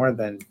DJ Moore.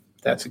 Then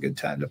that's a good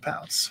time to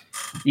pounce.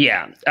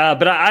 Yeah,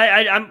 but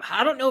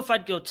I don't know if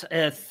I'd go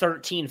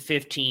 13,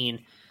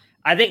 15.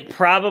 I think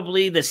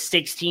probably the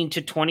 16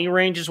 to 20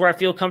 range is where I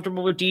feel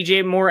comfortable with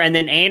DJ Moore. And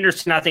then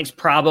Anderson, I think, is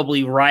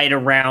probably right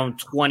around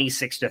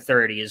 26 to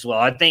 30 as well.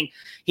 I think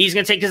he's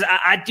going to take – because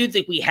I do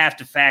think we have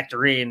to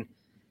factor in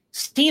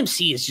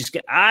CMC is just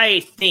 – I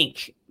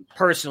think –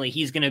 personally,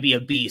 he's going to be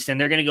a beast,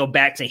 and they're going to go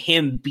back to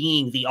him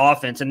being the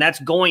offense, and that's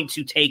going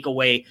to take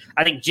away,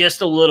 I think, just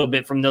a little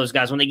bit from those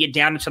guys. When they get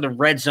down into the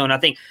red zone, I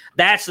think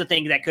that's the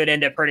thing that could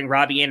end up hurting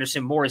Robbie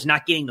Anderson more is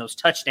not getting those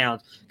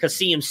touchdowns because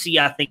CMC,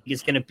 I think,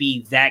 is going to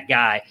be that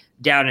guy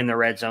down in the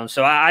red zone.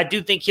 So I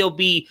do think he'll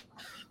be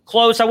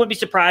close. I wouldn't be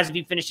surprised if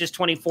he finishes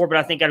 24, but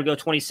I think I would go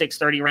 26,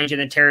 30 range, and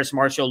then Terrace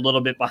Marshall a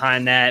little bit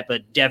behind that,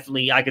 but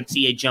definitely I could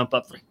see a jump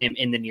up for him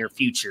in the near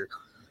future.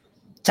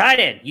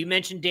 Tight end, you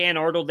mentioned Dan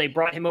Arnold. They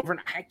brought him over,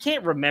 and I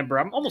can't remember.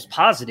 I'm almost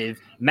positive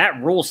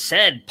Matt Rule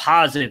said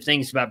positive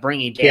things about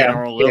bringing Dan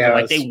Arnold over.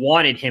 Like they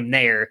wanted him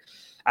there.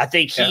 I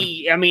think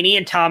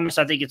Ian Thomas,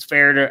 I think it's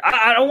fair to –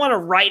 I don't want to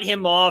write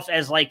him off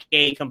as like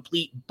a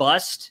complete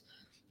bust.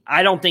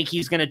 I don't think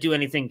he's going to do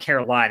anything in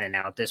Carolina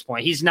now at this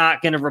point. He's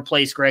not going to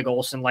replace Greg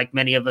Olsen like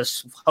many of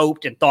us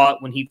hoped and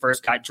thought when he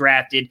first got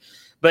drafted.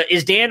 But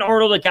is Dan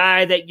Arnold a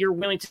guy that you're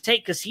willing to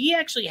take? Because he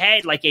actually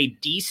had like a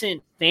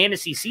decent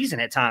fantasy season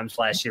at times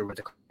last year with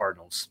the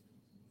Cardinals.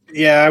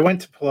 Yeah, I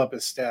went to pull up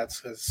his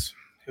stats because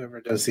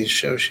whoever does these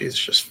show sheets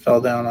just fell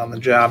down on the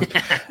job.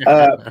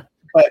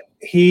 But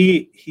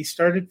he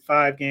started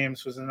 5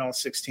 games, was in all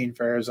 16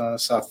 for Arizona,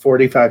 saw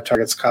 45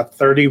 targets, caught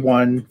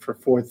 31 for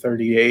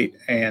 438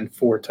 and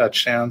 4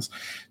 touchdowns.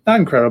 Not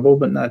incredible,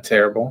 but not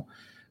terrible.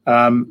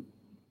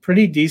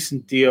 Pretty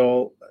decent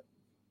deal.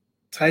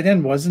 Tight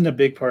end wasn't a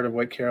big part of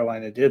what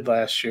Carolina did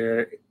last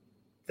year.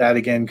 That,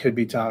 again, could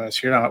be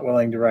Thomas. You're not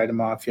willing to write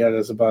him off yet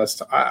as a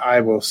bust. I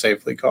will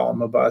safely call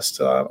him a bust.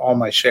 All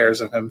my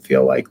shares of him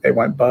feel like they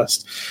went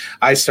bust.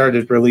 I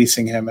started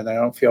releasing him, and I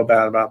don't feel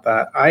bad about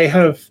that.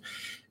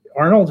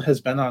 Arnold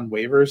has been on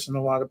waivers in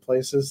a lot of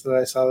places that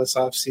I saw this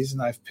offseason.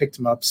 I've picked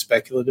him up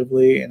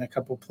speculatively in a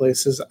couple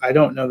places. I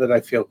don't know that I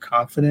feel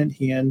confident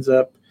he ends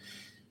up.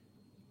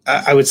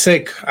 I would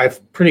say I'm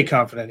pretty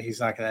confident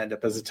he's not going to end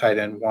up as a tight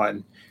end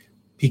 1.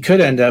 He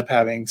could end up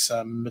having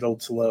some middle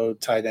to low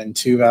tight end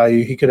 2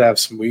 value. He could have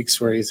some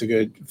weeks where he's a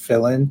good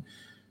fill-in.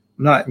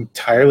 I'm not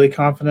entirely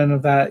confident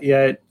of that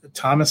yet.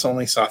 Thomas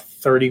only saw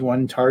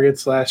 31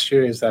 targets last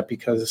year. Is that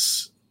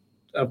because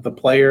of the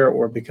player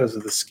or because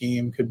of the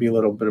scheme? Could be a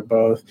little bit of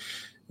both.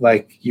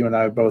 Like you and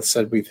I both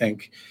said, we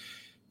think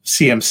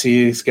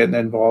CMC is getting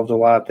involved a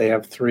lot. They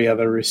have 3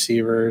 other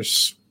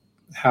receivers.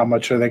 How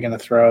much are they going to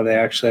throw? They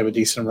actually have a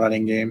decent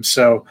running game.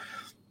 So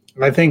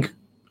I think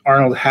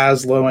Arnold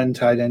has low-end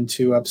tight end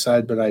 2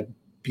 upside, but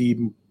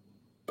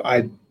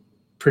I'd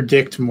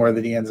predict more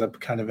that he ends up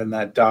kind of in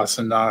that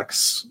Dawson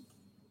Knox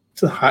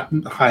to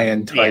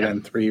high-end tight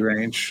end 3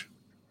 range.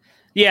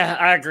 Yeah,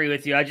 I agree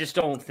with you. I just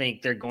don't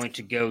think they're going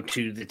to go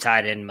to the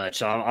tight end much.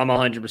 So I'm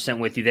 100%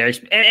 with you there.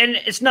 And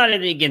it's not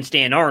anything against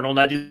Dan Arnold.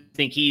 I do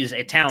think he's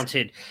a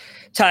talented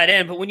tight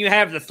end, but when you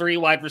have the 3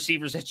 wide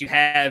receivers that you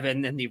have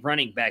and then the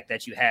running back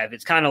that you have,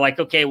 it's kind of like,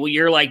 okay, well,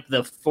 you're like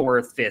the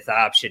 4th, 5th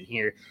option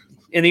here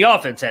in the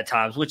offense at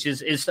times, which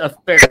is a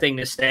fair thing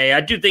to say. I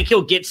do think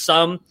he'll get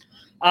some,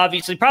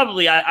 obviously,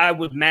 probably I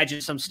would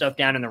imagine some stuff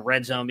down in the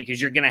red zone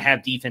because you're going to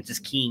have defenses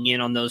keying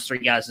in on those 3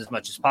 guys as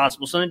much as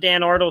possible. So then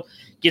Dan Arnold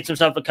gets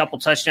himself a couple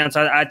touchdowns.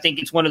 I think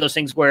it's one of those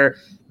things where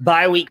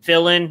bye week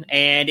fill in,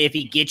 and if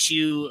he gets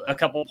you a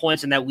couple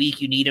points in that week,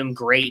 you need him,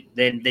 great.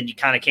 Then you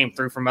kind of came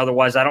through from.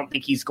 Otherwise, I don't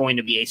think he's going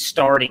to be a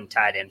starting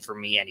tight end for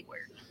me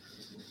anywhere.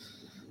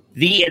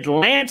 The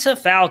Atlanta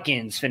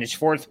Falcons finished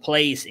fourth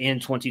place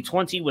in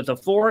 2020 with a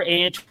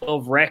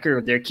 4-12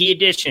 record. Their key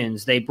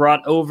additions, they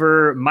brought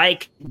over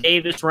Mike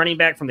Davis, running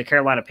back from the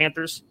Carolina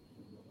Panthers.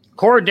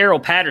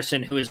 Cordero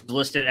Patterson, who is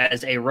listed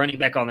as a running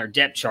back on their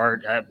depth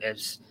chart,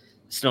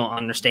 still don't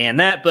understand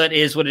that, but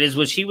is what it is.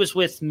 Was he was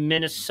with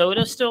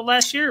Minnesota still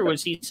last year, or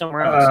was he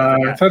somewhere else?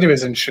 I thought he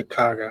was in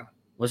Chicago.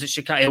 Was it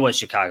Chicago? It was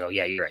Chicago.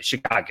 Yeah, you're right.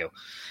 Chicago.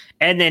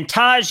 And then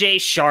Tajay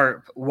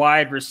Sharp,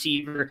 wide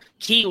receiver.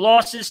 Key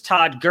losses,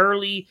 Todd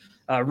Gurley,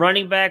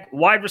 running back.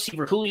 Wide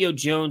receiver Julio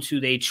Jones,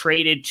 who they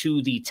traded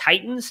to the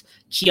Titans.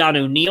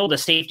 Keanu Neal, the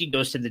safety,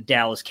 goes to the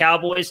Dallas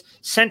Cowboys.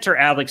 Center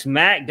Alex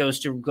Mack goes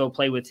to go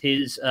play with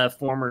his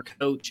former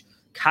coach,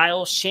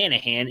 Kyle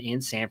Shanahan,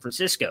 in San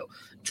Francisco.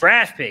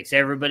 Draft picks,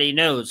 everybody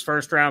knows.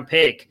 First-round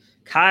pick,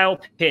 Kyle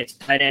Pitts,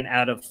 tight end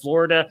out of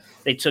Florida.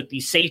 They took the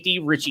safety,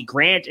 Richie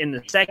Grant, in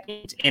the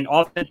second, and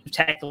offensive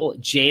tackle,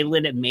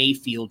 Jalen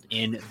Mayfield,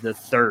 in the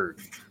third.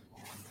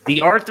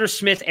 The Arthur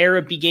Smith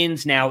era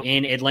begins now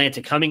in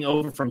Atlanta, coming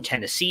over from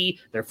Tennessee,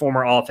 their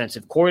former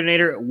offensive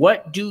coordinator.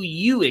 What do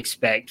you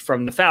expect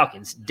from the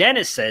Falcons?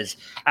 Dennis says,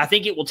 I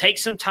think it will take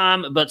some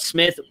time, but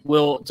Smith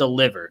will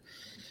deliver.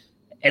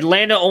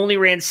 Atlanta only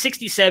ran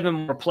 67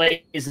 more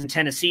plays than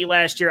Tennessee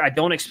last year. I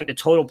don't expect the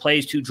total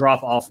plays to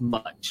drop off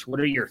much.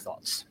 What are your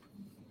thoughts?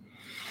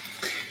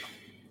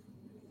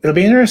 It'll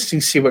be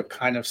interesting to see what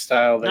kind of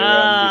style they run.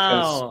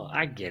 Oh,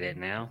 I get it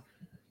now.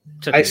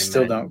 I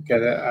still don't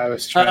get it. I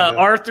was trying to...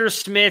 Arthur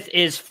Smith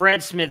is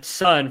Fred Smith's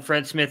son.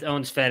 Fred Smith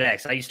owns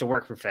FedEx. I used to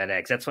work for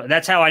FedEx.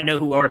 That's how I know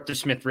who Arthur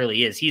Smith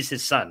really is. He's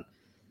his son.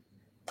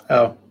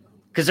 Oh.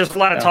 Because there's a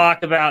lot of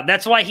talk about –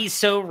 that's why he's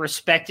so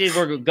respected.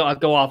 We're going to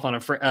go off on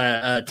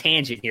a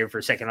tangent here for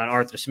a second on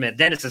Arthur Smith.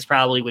 Dennis is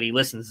probably, when he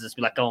listens, just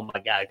be like, oh,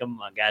 my God,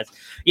 come on, guys.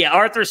 Yeah,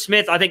 Arthur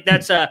Smith, I think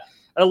that's a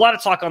lot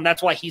of talk on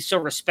that's why he's so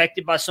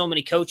respected by so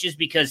many coaches,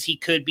 because he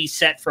could be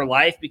set for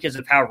life because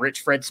of how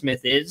rich Fred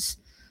Smith is.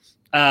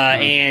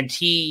 And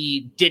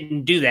he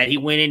didn't do that. He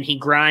went in, he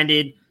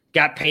grinded,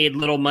 got paid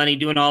little money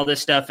doing all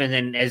this stuff, and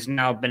then has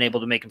now been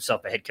able to make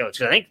himself a head coach.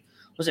 So I think –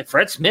 was it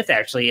Fred Smith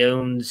actually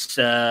owns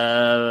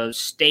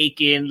stake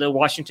in the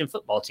Washington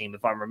football team,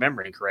 if I'm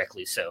remembering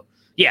correctly. So,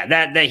 yeah,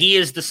 that he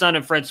is the son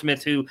of Fred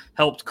Smith, who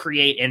helped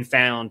create and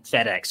found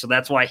FedEx. So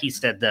that's why he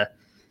said for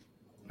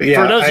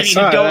those of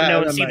you who don't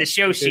know and see the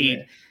show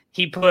sheet,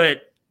 he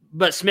put,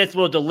 but Smith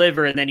will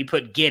deliver, and then he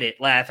put get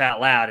it, laugh out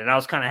loud. And I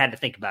was kind of had to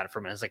think about it for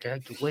a minute. I was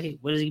like, wait,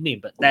 what does he mean?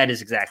 But that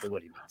is exactly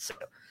what he means. So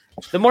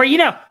the more you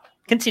know,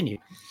 continue.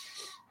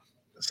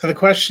 So the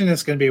question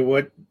is going to be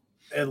what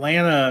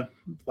Atlanta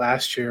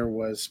last year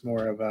wants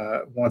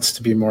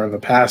to be more of a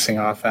passing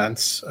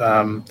offense.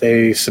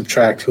 They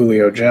subtract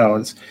Julio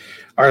Jones.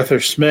 Arthur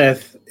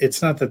Smith,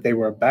 it's not that they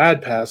were a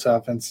bad pass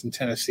offense in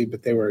Tennessee,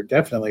 but they were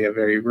definitely a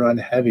very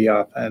run-heavy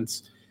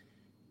offense.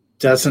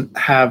 Doesn't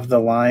have the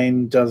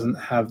line, doesn't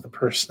have the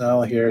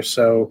personnel here.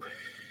 So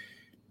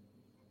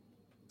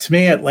to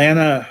me,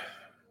 Atlanta's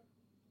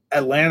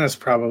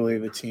probably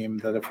the team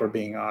that, if we're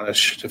being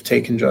honest, should have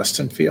taken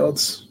Justin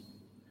Fields.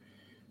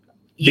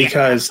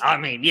 Because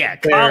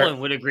Colin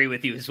would agree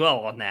with you as well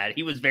on that.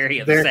 He was very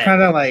upset. They're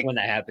kind of like when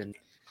that happened.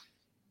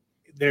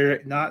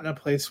 They're not in a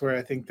place where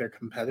I think they're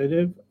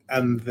competitive,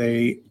 and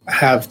they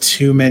have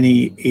too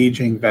many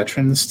aging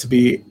veterans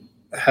to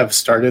have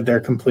started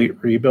their complete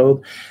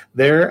rebuild.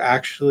 They're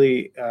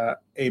actually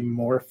a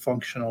more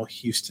functional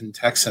Houston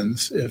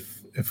Texans,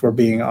 if we're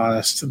being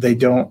honest. They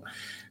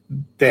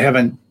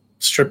haven't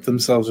stripped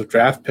themselves of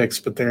draft picks,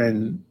 but they're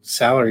in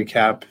salary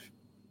cap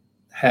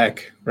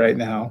heck right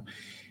now.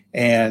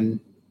 And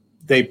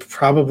they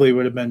probably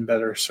would have been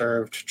better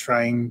served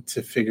trying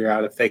to figure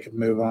out if they could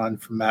move on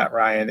from Matt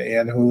Ryan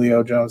and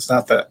Julio Jones.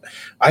 Not that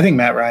I think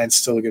Matt Ryan's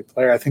still a good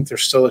player. I think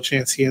there's still a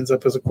chance he ends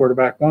up as a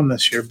quarterback one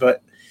this year,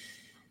 but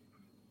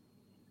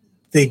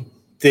they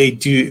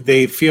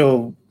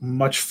feel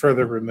much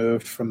further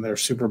removed from their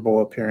Super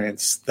Bowl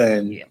appearance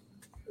than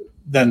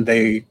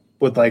they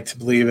would like to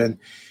believe in.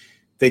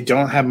 They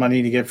don't have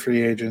money to get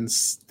free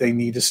agents. They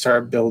need to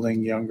start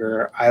building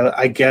younger.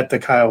 I get the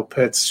Kyle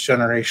Pitts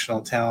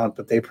generational talent,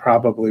 but they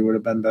probably would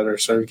have been better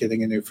served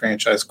getting a new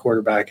franchise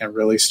quarterback and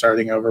really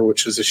starting over,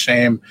 which is a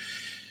shame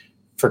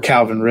for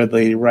Calvin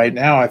Ridley. Right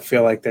now, I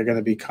feel like they're going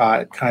to be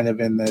caught kind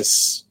of in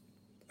this.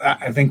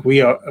 I think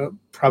we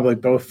probably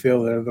both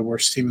feel they're the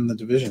worst team in the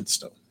division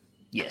still.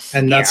 Yes.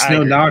 And that's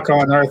no knock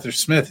on Arthur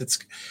Smith.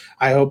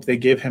 I hope they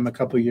give him a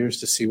couple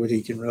years to see what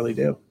he can really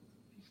do.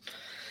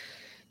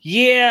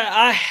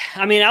 Yeah,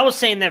 I mean, I was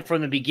saying that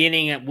from the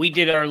beginning. We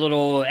did our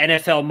little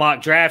NFL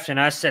mock draft, and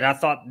I said I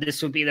thought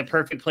this would be the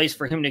perfect place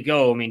for him to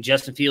go. I mean,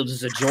 Justin Fields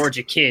is a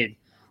Georgia kid.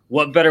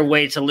 What better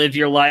way to live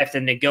your life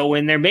than to go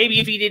in there?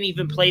 Maybe if he didn't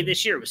even play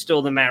this year, it was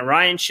still the Matt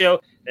Ryan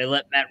show. They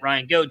let Matt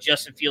Ryan go.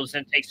 Justin Fields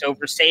then takes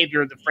over,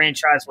 savior of the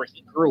franchise where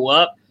he grew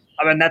up.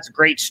 I mean, that's a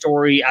great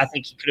story. I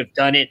think he could have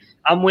done it.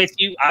 I'm with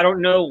you. I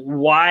don't know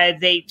why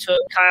they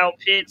took Kyle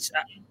Pitts.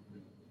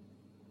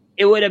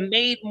 It would have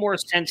made more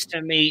sense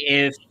to me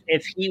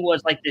if he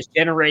was like this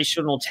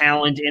generational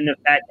talent, in the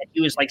fact that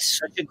he was like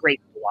such a great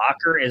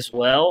blocker as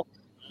well.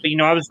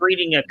 But, I was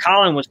reading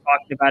Colin was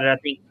talking about it, I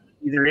think,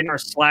 either in our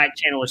Slack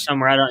channel or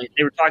somewhere.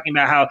 They were talking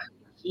about how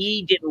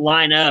he didn't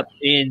line up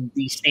in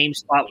the same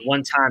spot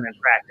one time in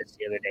practice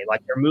the other day.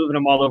 Like, they're moving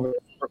him all over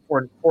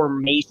the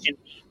formation.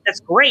 That's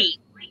great,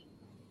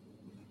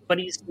 but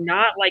he's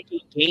not like a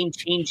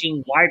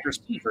game-changing wide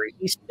receiver.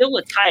 He's still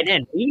a tight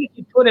end. Even if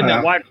you put him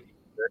at wide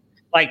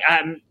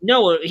receiver,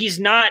 no, he's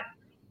not.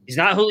 He's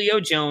not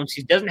Julio Jones.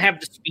 He doesn't have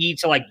the speed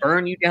to like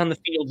burn you down the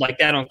field like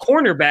that on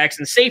cornerbacks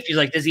and safeties.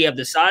 Like, does he have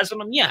the size on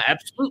him? Yeah,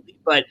 absolutely.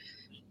 But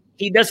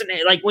he doesn't,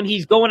 like, when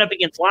he's going up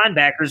against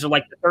linebackers or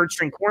like the third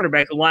string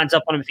cornerback who lines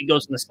up on him if he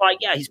goes in the slot,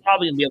 yeah, he's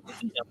probably going to be able to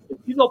beat him. If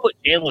you go put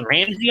Jalen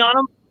Ramsey on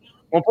him, I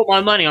won't put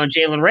my money on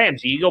Jalen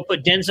Ramsey. You go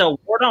put Denzel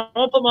Ward on, I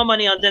won't put my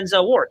money on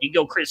Denzel Ward. You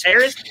go Chris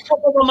Harris, I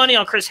won't put my money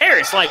on Chris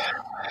Harris. Like,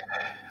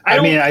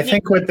 I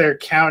think what they're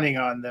counting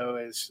on though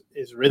is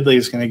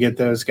Ridley's going to get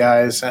those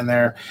guys, and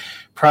they're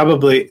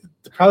probably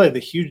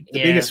the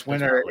biggest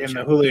winner in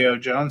the Julio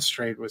Jones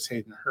trade was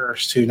Hayden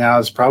Hurst, who now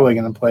is probably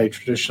going to play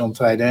traditional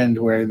tight end,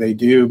 where they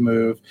do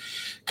move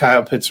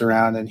Kyle Pitts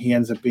around, and he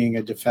ends up being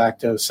a de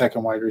facto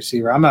second wide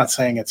receiver. I'm not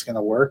saying it's going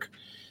to work,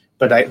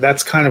 but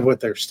that's kind of what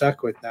they're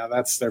stuck with now.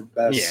 That's their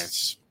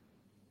best.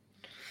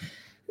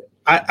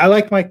 Yeah. I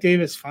like Mike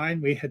Davis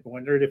fine. We had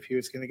wondered if he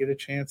was going to get a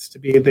chance to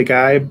be the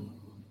guy.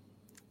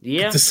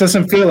 Yeah, this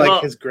doesn't feel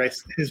like his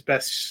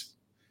best.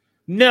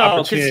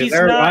 No, because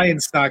their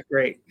line's not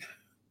great.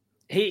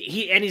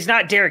 He's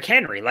not Derrick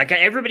Henry. Like,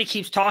 everybody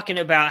keeps talking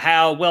about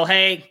how, well,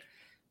 hey,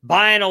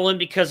 buying all in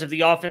because of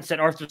the offense that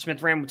Arthur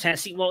Smith ran with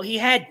Tennessee. Well, he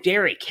had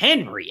Derrick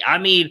Henry. I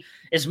mean,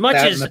 as much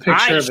as the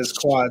picture of his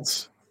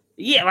quads.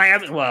 Yeah,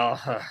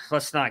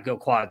 let's not go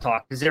quad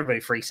talk because everybody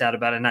freaks out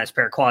about a nice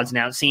pair of quads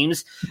now, it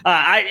seems.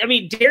 I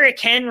mean, Derrick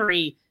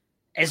Henry,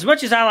 as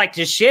much as I like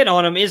to shit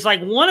on him, is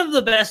like one of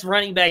the best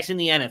running backs in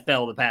the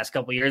NFL the past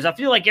couple of years. I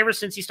feel like ever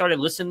since he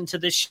started listening to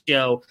this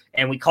show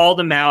and we called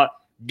him out,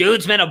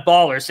 dude's been a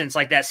baller since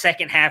like that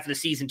second half of the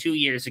season 2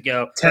 years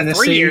ago,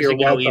 Tennessee, 3 years ago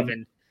welcome.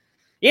 even.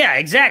 Yeah,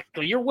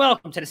 exactly. You're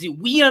welcome, Tennessee.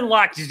 We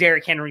unlocked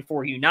Derrick Henry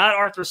for you, not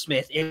Arthur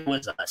Smith. It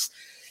was us.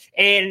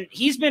 And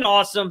he's been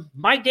awesome.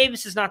 Mike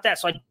Davis is not that,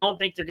 so I don't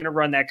think they're going to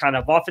run that kind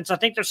of offense. I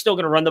think they're still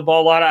going to run the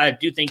ball a lot. I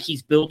do think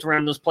he's built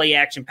around those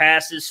play-action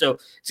passes, so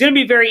it's going to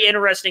be a very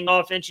interesting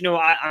offense.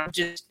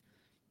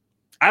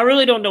 I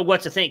really don't know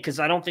what to think because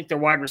I don't think their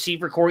wide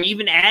receiver core,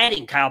 even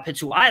adding Kyle Pitts,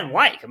 who I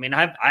like. I mean,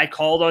 I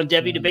called on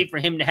Debbie Debate for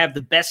him to have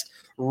the best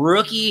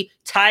rookie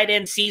tight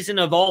end season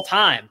of all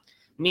time.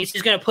 It means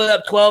he's going to put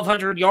up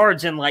 1,200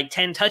 yards and like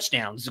 10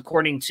 touchdowns,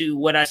 according to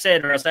what I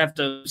said, or else I have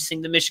to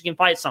sing the Michigan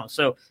Fight song.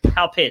 So,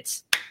 Kyle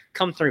Pitts,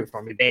 come through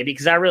for me, baby,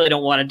 because I really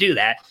don't want to do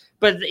that.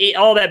 But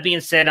all that being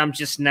said, I'm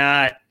just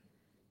not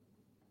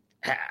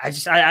 –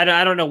 I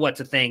don't know what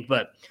to think.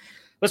 But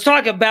let's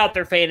talk about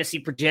their fantasy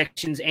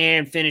projections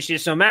and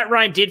finishes. So, Matt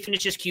Ryan did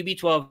finish his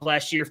QB12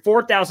 last year,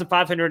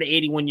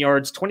 4,581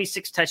 yards,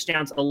 26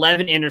 touchdowns,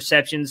 11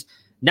 interceptions,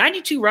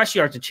 92 rush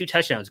yards and 2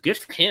 touchdowns. Good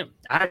for him.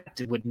 I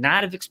would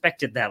not have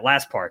expected that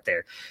last part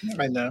there.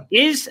 I know.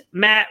 Is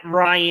Matt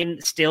Ryan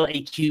still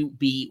a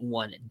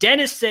QB1?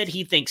 Dennis said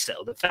he thinks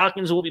so. The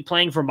Falcons will be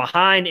playing from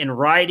behind and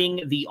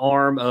riding the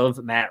arm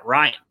of Matt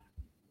Ryan.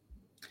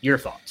 Your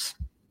thoughts?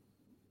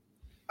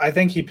 I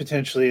think he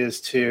potentially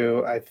is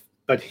too.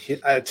 But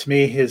to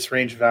me, his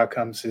range of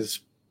outcomes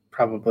is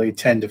probably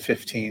 10 to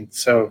 15.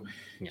 So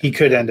he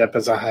could end up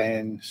as a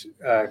high-end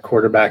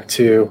quarterback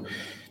too.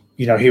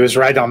 He was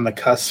right on the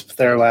cusp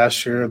there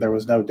last year. There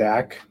was no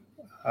Dak.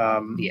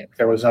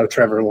 There was no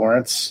Trevor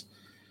Lawrence.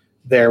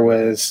 There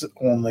was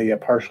only a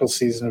partial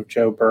season of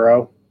Joe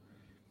Burrow.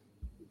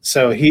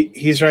 So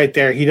he's right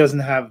there. He doesn't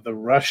have the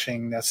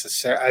rushing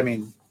necessary. I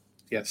mean,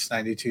 yes,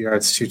 92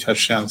 yards, 2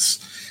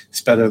 touchdowns.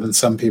 It's better than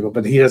some people,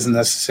 but he doesn't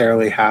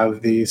necessarily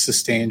have the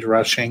sustained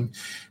rushing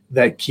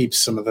that keeps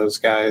some of those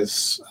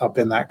guys up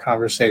in that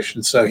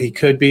conversation. So he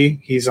could be.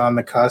 He's on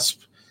the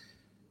cusp.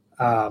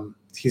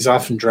 He's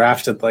often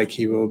drafted like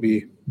he will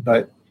be,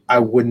 but I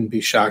wouldn't be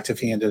shocked if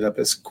he ended up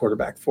as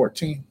quarterback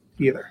 14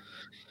 either.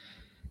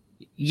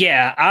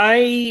 Yeah,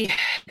 I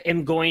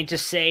am going to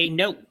say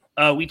no.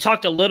 We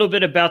talked a little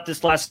bit about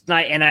this last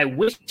night, and I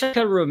wish I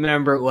could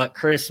remember what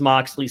Chris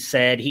Moxley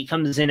said. He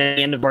comes in at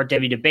the end of our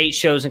Debbie Debate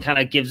shows and kind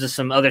of gives us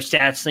some other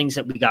stats, things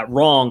that we got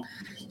wrong.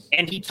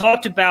 And he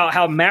talked about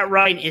how Matt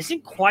Ryan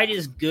isn't quite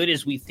as good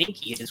as we think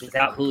he is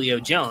without Julio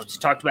Jones. He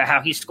talked about how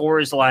he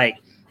scores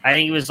I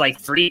think it was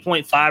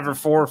 3.5 or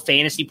 4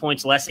 fantasy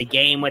points less a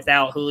game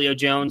without Julio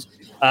Jones.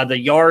 The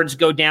yards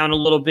go down a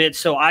little bit.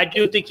 So I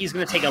do think he's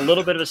going to take a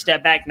little bit of a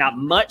step back, not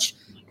much.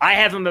 I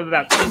have him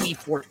about QB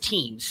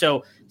 14.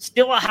 So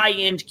still a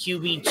high-end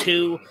QB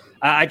 2.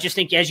 I just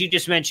think, as you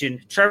just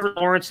mentioned, Trevor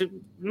Lawrence,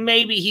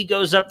 maybe he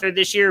goes up there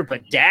this year,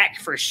 but Dak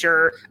for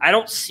sure. I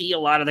don't see a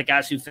lot of the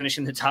guys who finish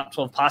in the top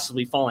 12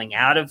 possibly falling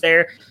out of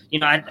there.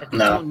 I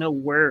don't know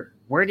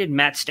where did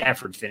Matt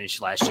Stafford finish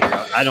last year?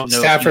 I don't know.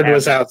 Stafford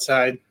was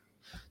outside.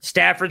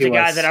 Stafford's a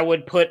guy that I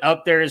would put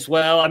up there as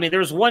well. I mean, there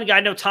was one guy, I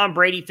know Tom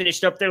Brady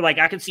finished up there.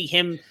 I could see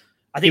him.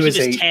 I think he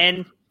was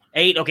 10.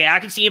 8. Okay, I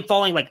can see him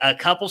falling like a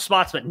couple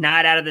spots, but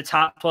not out of the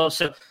top 12.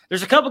 So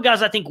there's a couple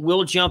guys I think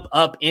will jump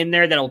up in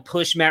there that'll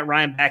push Matt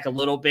Ryan back a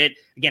little bit.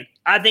 Again,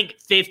 I think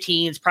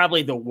 15 is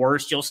probably the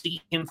worst you'll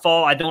see him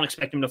fall. I don't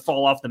expect him to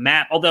fall off the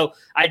map, although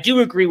I do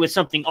agree with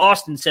something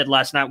Austin said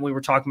last night when we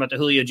were talking about the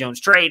Julio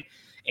Jones trade,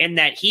 and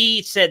that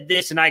he said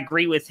this, and I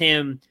agree with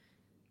him.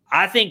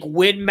 I think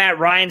when Matt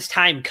Ryan's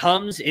time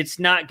comes, it's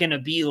not going to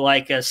be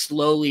like a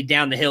slowly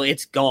down the hill.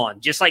 It's gone.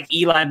 Just like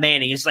Eli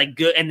Manning. It's like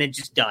good and then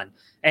just done.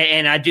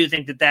 And I do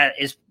think that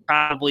is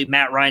probably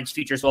Matt Ryan's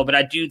future as well. But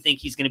I do think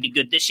he's going to be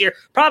good this year.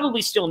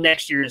 Probably still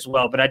next year as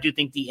well. But I do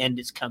think the end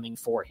is coming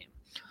for him.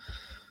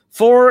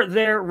 For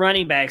their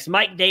running backs,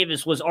 Mike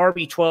Davis was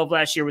RB12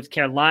 last year with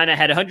Carolina,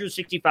 had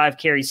 165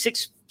 carries,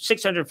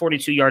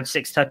 642 yards,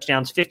 6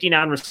 touchdowns,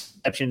 59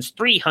 receptions,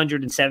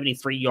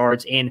 373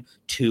 yards, and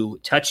 2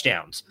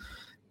 touchdowns.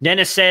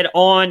 Dennis said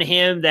on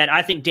him that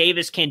I think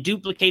Davis can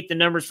duplicate the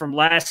numbers from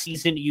last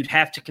season. You'd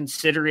have to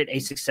consider it a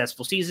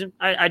successful season.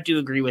 I do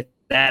agree with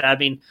that. I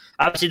mean,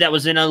 obviously that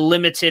was in a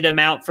limited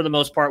amount for the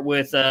most part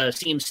with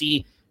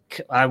CMC.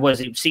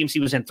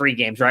 CMC was in 3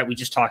 games, right? We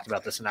just talked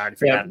about this, and I already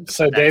forgot.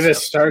 So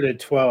Davis started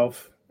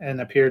 12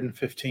 and appeared in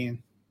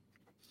 15.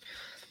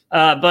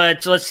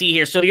 But let's see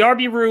here. So the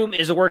RB room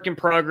is a work in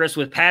progress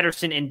with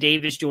Patterson and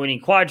Davis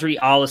joining Quadri,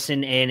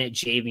 Ollison, and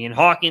Javian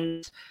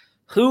Hawkins.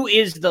 Who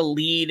is the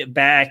lead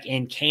back,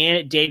 and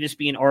can Davis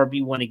be an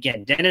RB1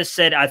 again? Dennis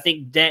said, I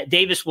think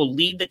Davis will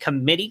lead the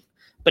committee,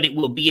 but it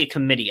will be a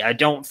committee. I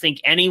don't think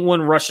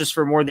anyone rushes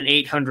for more than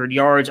 800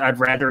 yards. I'd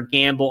rather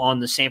gamble on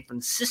the San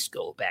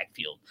Francisco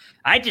backfield.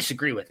 I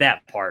disagree with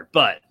that part,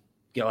 but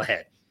go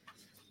ahead.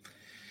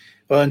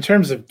 Well, in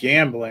terms of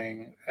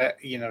gambling,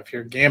 if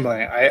you're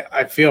gambling,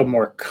 I feel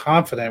more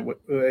confident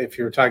if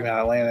you're talking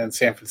about Atlanta and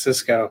San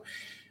Francisco.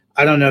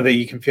 I don't know that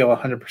you can feel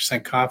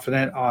 100%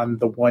 confident on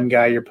the one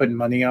guy you're putting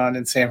money on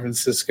in San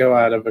Francisco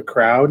out of a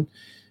crowd.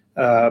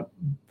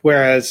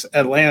 Whereas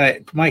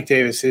Atlanta, Mike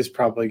Davis is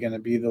probably going to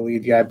be the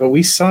lead guy, but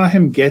we saw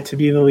him get to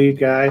be the lead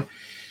guy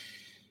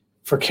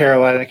for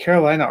Carolina.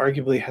 Carolina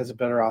arguably has a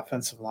better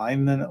offensive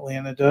line than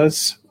Atlanta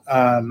does.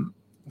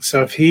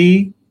 So if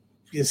he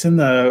is in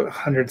the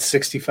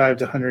 165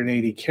 to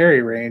 180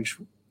 carry range,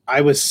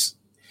 I was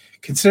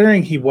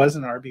considering he was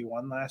an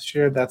RB1 last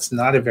year. That's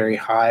not a very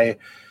high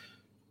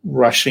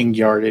rushing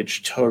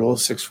yardage total,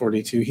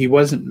 642. He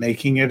wasn't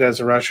making it as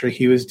a rusher.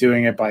 He was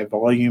doing it by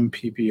volume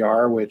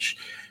PPR, which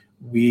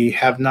we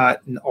have not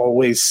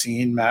always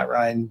seen Matt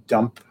Ryan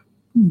dump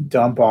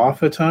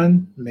off a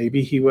ton.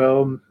 Maybe he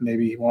will,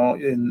 maybe he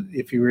won't. And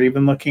if you were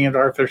even looking at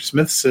Arthur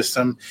Smith's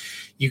system,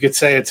 you could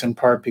say it's in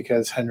part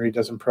because Henry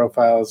doesn't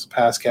profile as a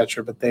pass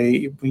catcher, but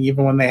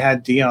even when they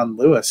had Dion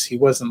Lewis, he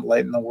wasn't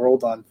lighting the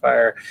world on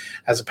fire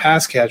as a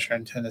pass catcher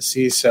in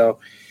Tennessee. So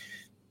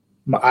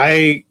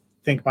I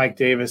think Mike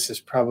Davis is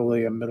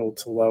probably a middle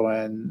to low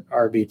end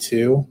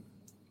RB2.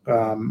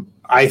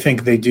 I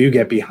think they do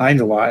get behind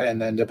a lot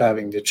and end up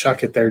having to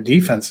chuck it. Their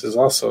defense is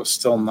also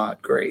still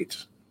not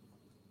great.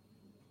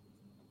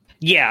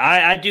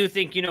 Yeah, I do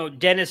think,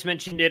 Dennis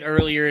mentioned it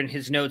earlier in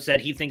his notes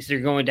that he thinks they're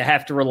going to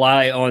have to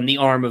rely on the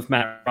arm of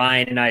Matt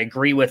Ryan, and I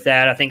agree with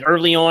that. I think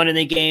early on in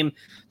the game,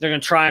 they're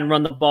going to try and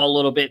run the ball a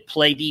little bit,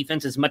 play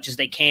defense as much as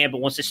they can, but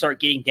once they start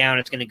getting down,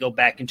 it's going to go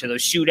back into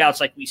those shootouts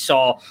like we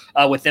saw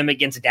with them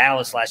against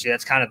Dallas last year.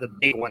 That's kind of the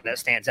big one that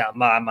stands out in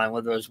my mind,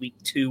 whether it was week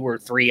 2 or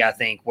 3, I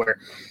think, where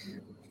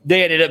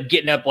they ended up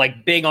getting up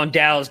like big on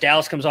Dallas.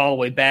 Dallas comes all the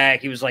way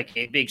back. It was like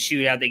a big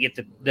shootout. They get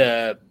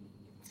the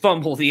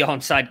fumble the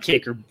onside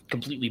kick or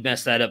completely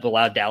mess that up,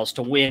 allowed Dallas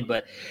to win.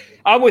 But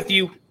I'm with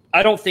you.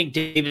 I don't think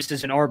Davis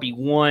is an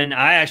RB1.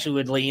 I actually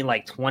would lean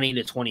like 20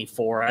 to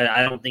 24.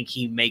 I don't think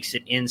he makes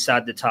it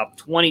inside the top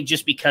 20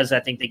 just because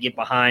I think they get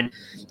behind.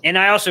 And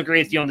I also agree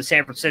with you on the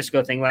San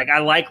Francisco thing. Like, I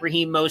like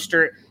Raheem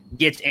Mostert,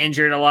 gets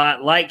injured a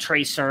lot, like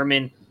Trey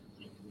Sermon.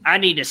 I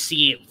need to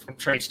see it from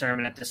Trey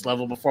Sermon at this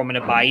level before I'm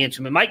going to buy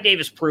into him. And Mike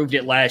Davis proved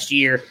it last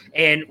year.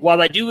 And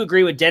while I do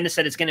agree with Dennis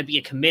that it's going to be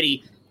a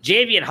committee,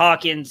 Javian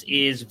Hawkins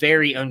is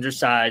very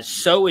undersized.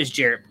 So is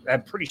Jarrett.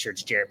 I'm pretty sure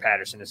it's Jarrett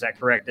Patterson. Is that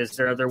correct? Is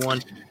there other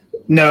one?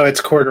 No,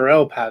 it's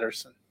Cordarrelle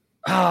Patterson.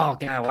 Oh,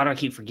 God. Why do I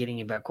keep forgetting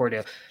about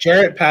Cordell?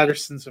 Jarrett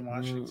Patterson's in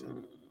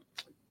Washington.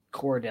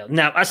 Cordell.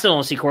 No, I still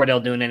don't see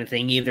Cordell doing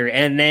anything either.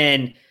 And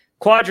then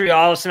Quadri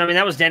Ollison, I mean,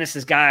 that was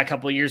Dennis's guy a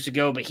couple of years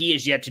ago, but he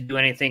has yet to do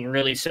anything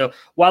really. So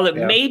while it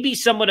may be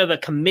somewhat of a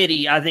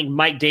committee, I think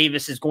Mike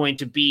Davis is going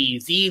to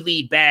be the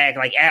lead back,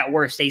 like at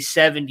worst, a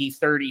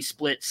 70-30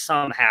 split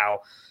somehow.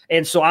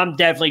 And so I'm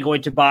definitely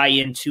going to buy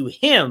into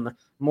him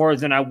more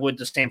than I would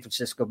the San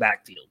Francisco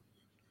backfield.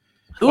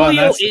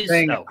 Julio is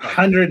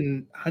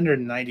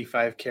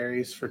 195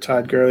 carries for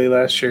Todd Gurley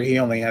last year. He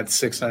only had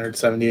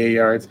 678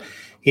 yards.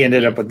 He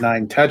ended up with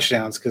 9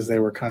 touchdowns because they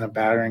were kind of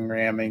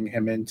ramming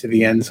him into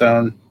the end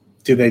zone.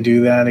 Do they do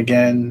that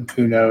again?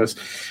 Who knows?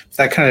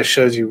 That kind of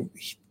shows you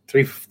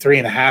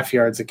 3.5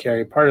 yards a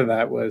carry. Part of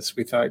that was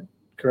we thought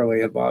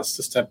Gurley had lost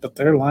a step, but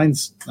their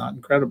line's not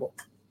incredible.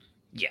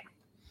 Yeah.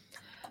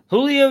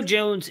 Julio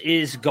Jones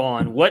is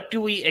gone. What do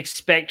we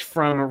expect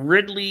from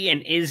Ridley,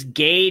 and is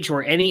Gage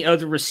or any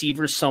other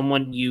receiver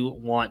someone you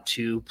want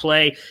to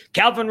play?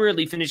 Calvin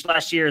Ridley finished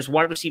last year as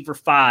wide receiver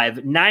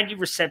 5, 90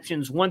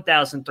 receptions,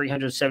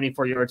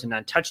 1,374 yards, and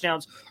 9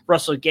 touchdowns.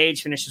 Russell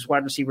Gage finished as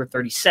wide receiver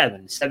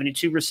 37,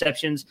 72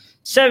 receptions,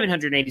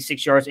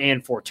 786 yards,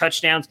 and 4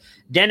 touchdowns.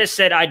 Dennis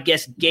said, I'd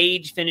guess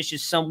Gage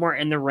finishes somewhere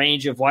in the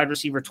range of wide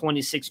receiver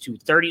 26 to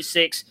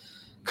 36.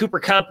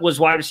 Cooper Kupp was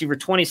wide receiver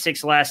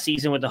 26 last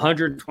season with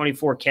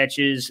 124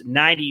 catches,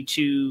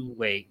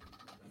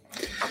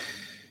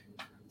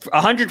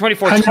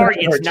 124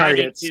 targets,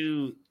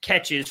 92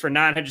 catches for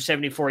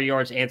 974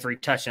 yards and 3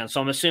 touchdowns.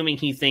 So I'm assuming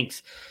he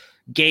thinks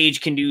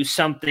Gage can do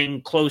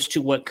something close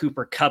to what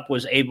Cooper Kupp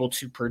was able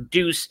to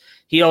produce.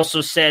 He also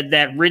said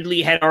that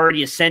Ridley had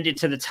already ascended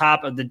to the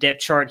top of the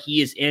depth chart.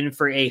 He is in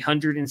for a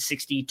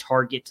 160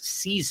 target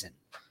season.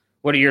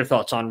 What are your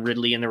thoughts on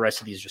Ridley and the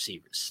rest of these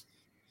receivers?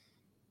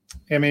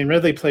 I mean,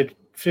 Ridley played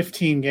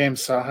 15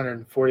 games, saw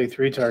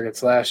 143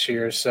 targets last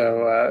year.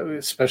 So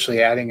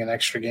especially adding an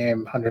extra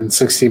game,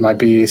 160 might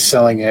be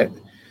selling it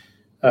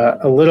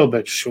a little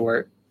bit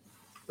short.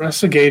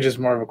 Russell Gage is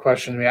more of a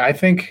question to me. I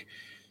think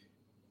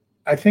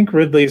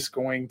Ridley's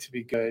going to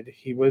be good.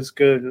 He was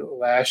good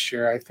last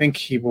year. I think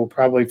he will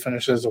probably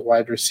finish as a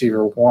wide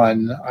receiver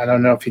 1. I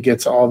don't know if he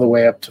gets all the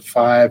way up to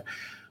 5.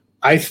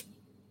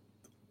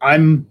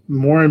 I'm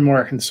more and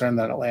more concerned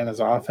that Atlanta's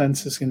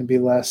offense is going to be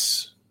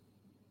less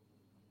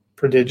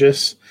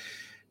prodigious,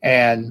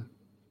 and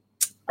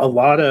a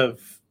lot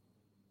of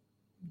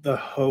the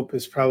hope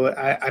is probably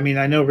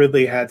I know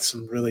Ridley had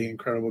some really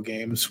incredible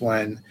games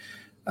when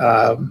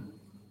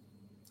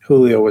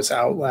Julio was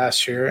out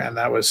last year, and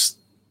that was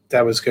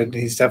good.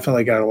 He's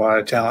definitely got a lot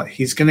of talent.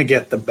 He's going to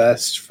get the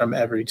best from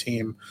every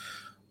team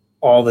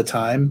all the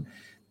time.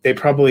 They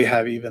probably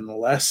have even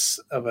less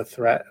of a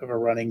threat of a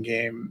running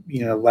game.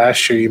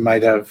 Last year you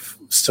might have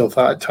still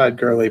thought Todd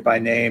Gurley by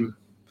name,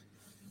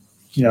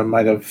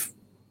 might have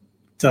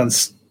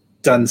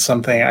done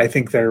something. I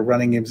think their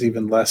running game's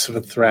even less of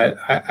a threat.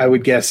 I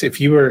would guess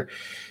if you were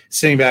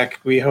sitting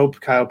back, we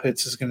hope Kyle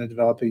Pitts is going to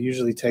develop. It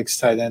usually takes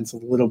tight ends a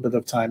little bit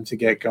of time to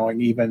get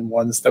going, even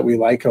ones that we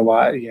like a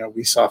lot.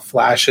 We saw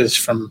flashes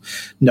from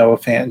Noah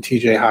Fant and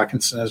TJ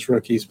Hawkinson as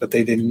rookies, but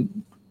they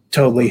didn't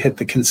totally hit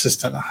the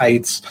consistent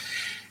heights.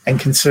 And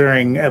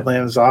considering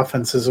Atlanta's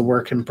offense is a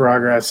work in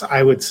progress,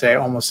 I would say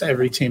almost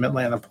every team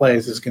Atlanta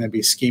plays is going to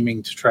be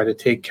scheming to try to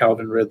take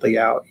Calvin Ridley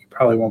out. You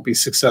probably won't be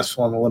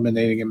successful in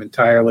eliminating him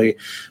entirely,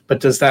 but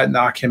does that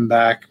knock him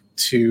back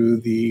to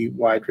the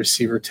wide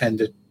receiver 10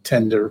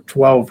 to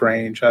 12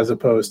 range as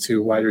opposed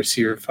to wide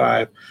receiver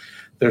 5?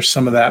 There's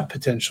some of that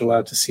potential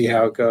out to see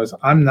how it goes.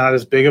 I'm not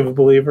as big of a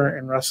believer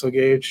in Russell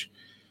Gage.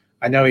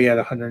 I know he had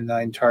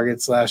 109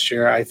 targets last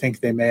year. I think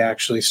they may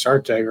actually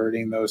start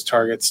diverting those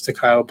targets to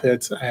Kyle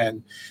Pitts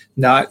and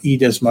not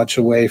eat as much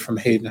away from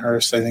Hayden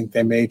Hurst. I think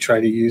they may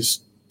try to use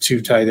 2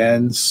 tight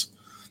ends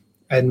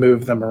and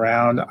move them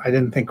around. I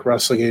didn't think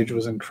Russell Gage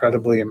was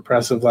incredibly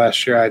impressive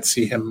last year. I'd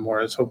see him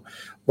more as a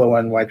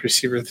low-end wide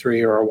receiver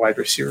 3 or a wide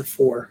receiver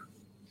 4.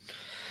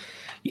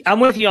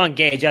 I'm with you on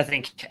Gage. I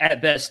think at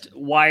best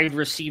wide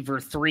receiver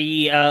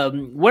 3.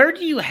 Where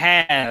do you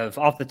have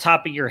off the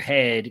top of your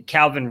head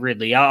Calvin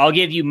Ridley? I'll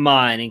give you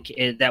mine,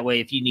 and that way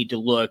if you need to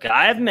look.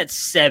 I have him at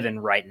 7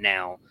 right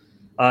now.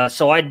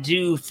 So I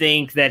do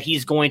think that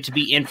he's going to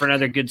be in for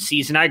another good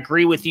season. I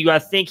agree with you. I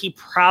think he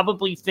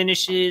probably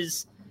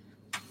finishes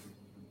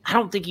 – I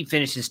don't think he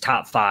finishes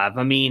top 5.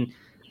 I mean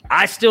 –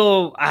 I'm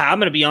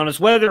going to be honest,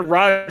 whether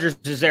Rodgers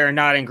is there or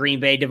not in Green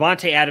Bay,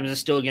 Devontae Adams is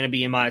still going to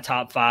be in my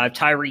top 5.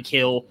 Tyreek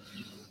Hill,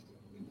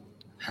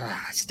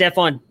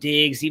 Stephon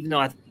Diggs, even though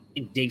I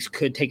think Diggs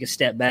could take a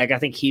step back, I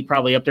think he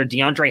probably up there.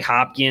 DeAndre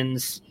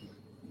Hopkins,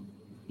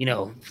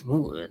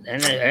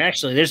 and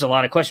actually there's a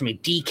lot of questions. I mean,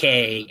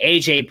 DK,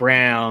 A.J.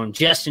 Brown,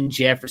 Justin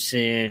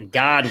Jefferson,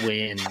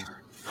 Godwin.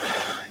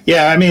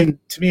 Yeah, I mean,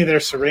 to me,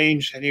 there's a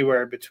range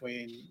anywhere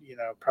between,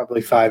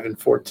 probably 5 and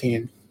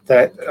 14.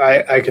 That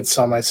I could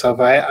sell myself.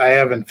 I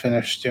haven't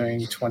finished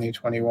doing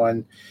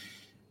 2021.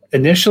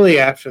 Initially,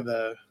 after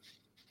the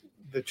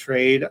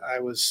trade, I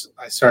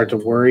started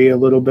to worry a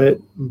little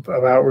bit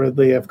about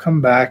Ridley. I've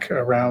come back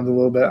around a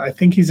little bit. I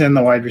think he's in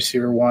the wide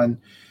receiver 1.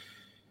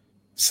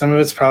 Some of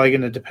it's probably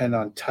going to depend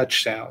on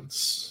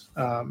touchdowns.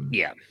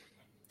 Yeah,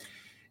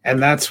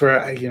 and that's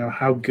where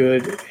how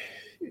good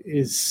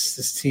is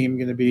this team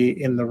going to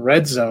be in the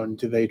red zone?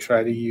 Do they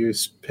try to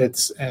use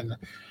Pitts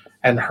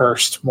and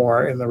Hurst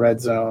more in the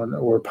red zone,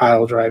 or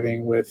pile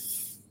driving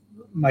with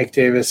Mike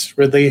Davis?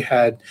 Ridley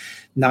had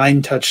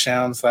 9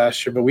 touchdowns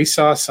last year, but we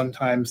saw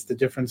sometimes the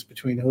difference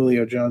between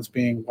Julio Jones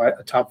being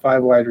a top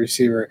 5 wide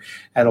receiver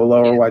and a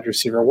lower wide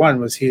receiver 1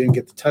 was he didn't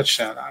get the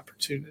touchdown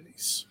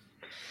opportunities.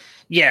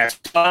 Yes,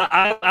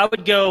 I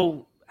would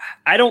go.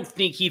 I don't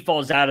think he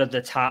falls out of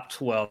the top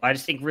 12. I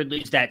just think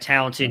Ridley's that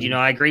talented.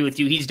 I agree with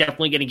you. He's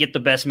definitely going to get the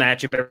best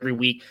matchup every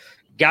week.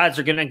 Guys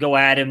are going to go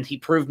at him. He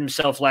proved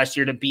himself last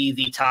year to be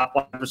the top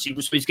wide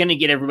receiver, so he's going to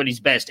get everybody's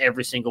best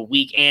every single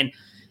week. And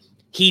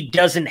he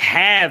doesn't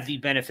have the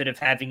benefit of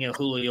having a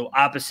Julio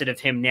opposite of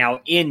him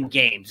now in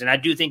games. And I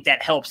do think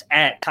that helps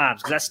at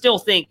times, because I still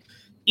think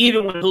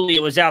even when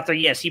Julio was out there,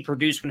 yes, he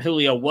produced when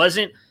Julio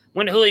wasn't.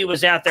 When Julio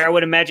was out there, I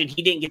would imagine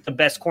he didn't get the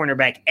best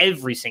cornerback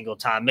every single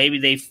time. Maybe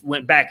they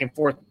went back and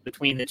forth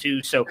between the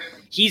two. So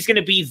he's going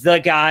to be the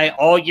guy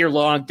all year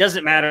long.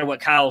 Doesn't matter what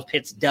Kyle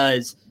Pitts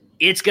does.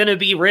 It's going to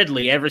be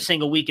Ridley every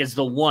single week as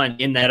the one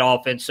in that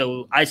offense.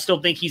 So I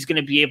still think he's going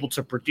to be able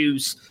to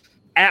produce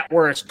at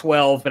worst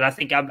 12, but I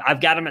think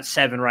I've got him at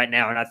 7 right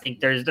now, and I think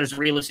there's a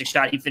realistic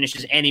shot he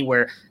finishes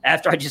anywhere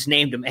after I just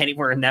named him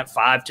anywhere in that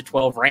 5 to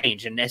 12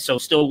 range. And so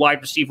still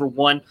wide receiver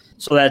 1,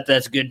 so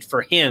that's good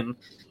for him.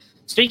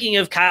 Speaking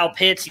of Kyle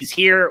Pitts, he's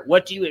here.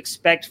 What do you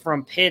expect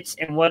from Pitts,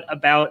 and what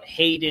about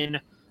Hayden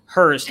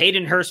Hurst?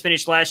 Hayden Hurst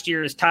finished last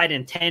year as tight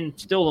end 10.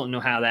 Still don't know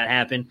how that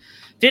happened.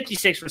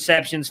 56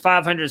 receptions,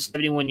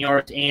 571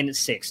 yards, and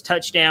 6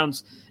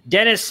 touchdowns.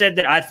 Dennis said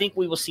that I think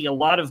we will see a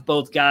lot of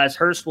both guys.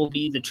 Hurst will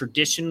be the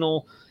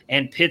traditional,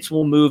 and Pitts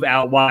will move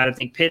out wide. I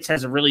think Pitts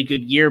has a really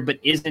good year, but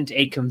isn't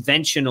a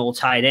conventional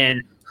tight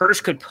end.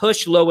 Hurst could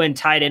push low-end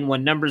tight end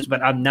 1 numbers,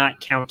 but I'm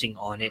not counting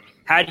on it.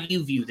 How do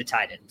you view the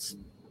tight ends?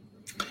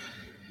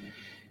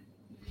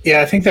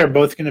 Yeah, I think they're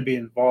both going to be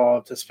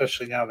involved,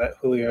 especially now that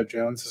Julio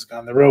Jones is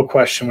gone. The real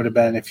question would have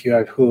been if you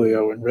had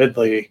Julio and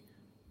Ridley,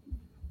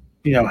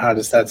 how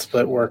does that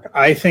split work?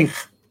 I think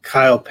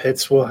Kyle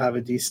Pitts will have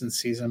a decent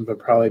season, but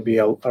probably be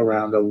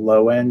around a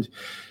low-end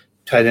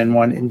tight end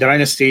 1. In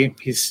Dynasty,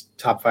 he's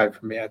top 5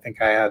 for me. I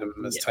think I had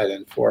him as tight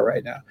end 4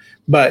 right now.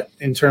 But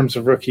in terms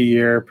of rookie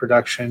year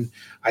production,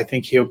 I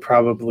think he'll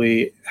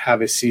probably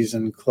have a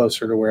season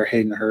closer to where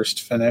Hayden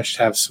Hurst finished,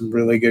 have some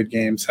really good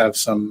games, have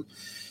some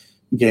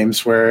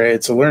games where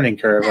it's a learning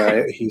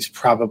curve. He's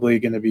probably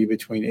going to be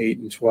between 8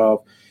 and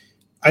 12.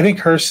 I think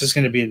Hurst is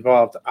going to be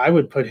involved. I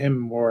would put him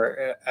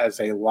more as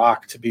a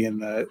lock to be in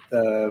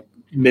the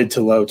mid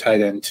to low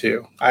tight end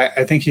too.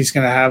 I think he's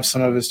going to have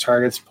some of his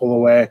targets pull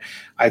away.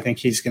 I think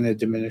he's going to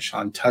diminish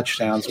on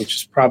touchdowns, which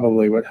is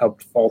probably what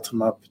helped vault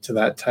him up to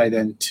that tight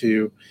end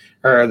 2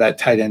 or that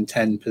tight end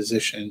 10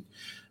 position.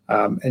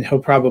 And he'll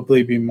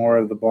probably be more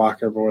of the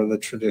blocker, more of the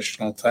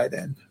traditional tight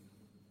end.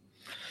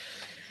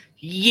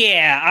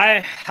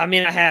 Yeah, I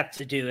mean, I have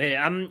to do it.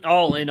 I'm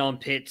all in on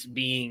Pitts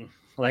being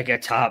like a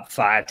top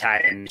 5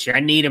 tight end this year. I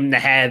need him to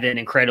have an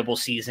incredible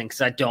season because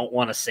I don't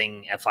want to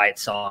sing a fight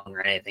song or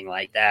anything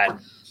like that.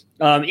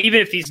 Even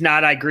if he's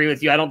not, I agree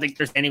with you. I don't think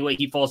there's any way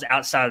he falls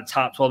outside the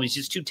top 12. He's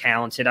just too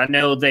talented. I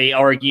know the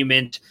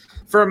argument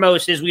for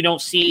most is we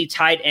don't see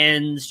tight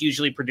ends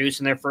usually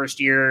produce in their first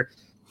year.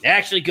 They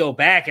actually go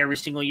back every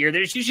single year.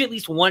 There's usually at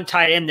least one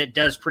tight end that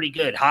does pretty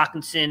good.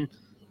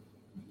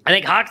 I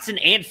think Hockenson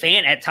and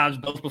Fant at times,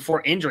 both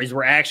before injuries,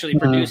 were actually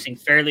producing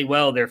fairly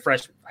well their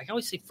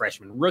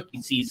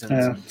rookie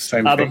seasons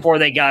before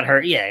they got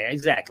hurt. Yeah,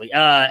 exactly.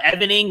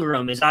 Evan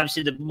Ingram is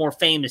obviously the more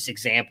famous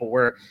example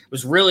where it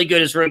was really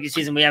good his rookie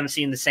season. We haven't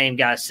seen the same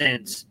guy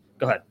since.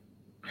 Go ahead.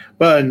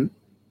 Well,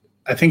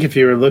 I think if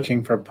you were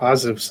looking for a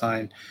positive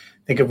sign,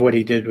 think of what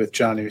he did with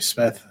Jonnu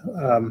Smith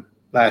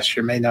last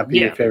year. May not be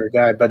your favorite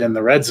guy, but in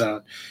the red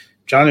zone,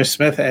 Jonnu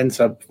Smith ends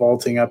up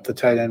vaulting up the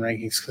tight end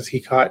rankings because he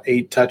caught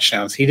 8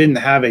 touchdowns. He didn't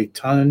have a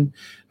ton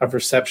of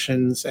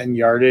receptions and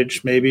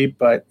yardage maybe,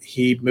 but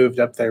he moved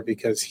up there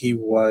because he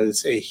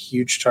was a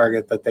huge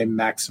target that they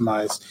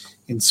maximized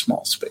in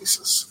small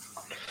spaces.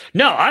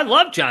 No, I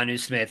love Jonnu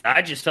Smith.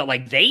 I just felt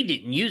like they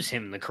didn't use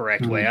him the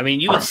correct way. I mean,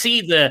 you would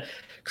see the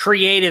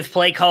creative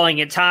play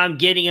calling at time,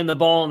 getting him the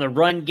ball in the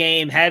run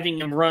game, having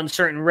him run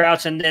certain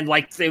routes, and then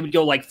they would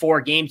go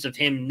 4 games of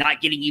him not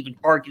getting even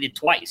targeted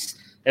twice.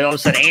 And all of a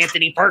sudden,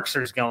 Anthony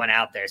Perkser's going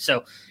out there.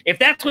 So if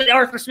that's what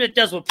Arthur Smith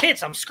does with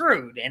Pitts, I'm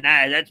screwed. And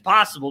that's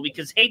possible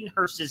because Hayden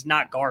Hurst is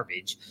not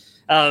garbage.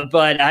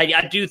 But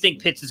I do think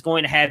Pitts is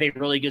going to have a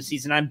really good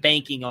season. I'm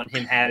banking on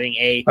him having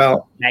a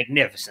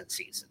magnificent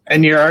season.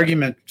 And your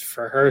argument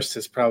for Hurst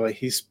is probably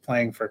he's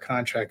playing for a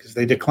contract because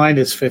they declined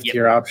his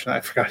 5th-year option.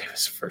 I forgot he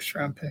was a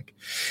first-round pick.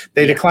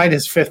 They declined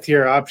his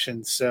 5th-year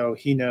option, so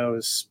he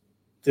knows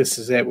this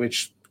is it,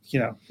 which –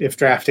 if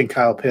drafting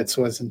Kyle Pitts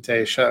wasn't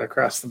a shot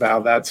across the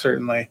bow, that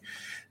certainly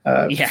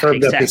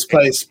firmed up his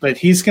place. But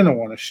he's going to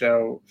want to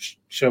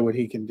show what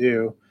he can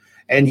do.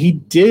 And he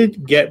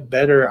did get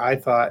better, I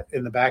thought,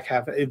 in the back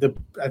half. I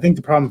think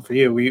the problem for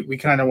you, we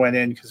kind of went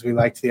in because we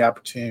liked the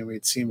opportunity.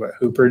 We'd seen what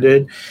Hooper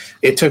did.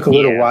 It took a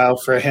little while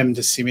for him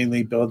to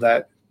seemingly build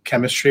that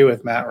chemistry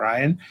with Matt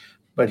Ryan.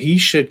 But he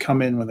should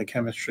come in with a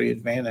chemistry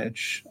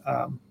advantage,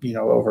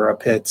 over a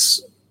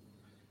Pitts.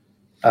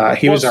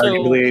 He was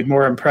arguably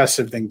more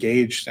impressive than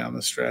Gage down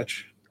the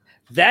stretch.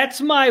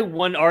 That's my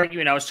one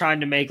argument I was trying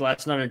to make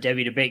last night on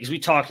Debbie Debate because we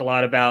talked a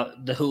lot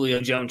about the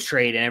Julio Jones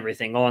trade and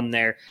everything on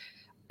there.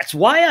 That's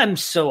why I'm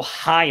so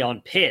high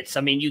on Pitts.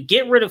 I mean, you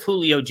get rid of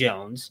Julio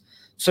Jones.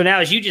 So now,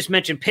 as you just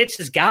mentioned, Pitts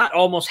has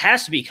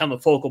to become a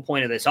focal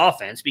point of this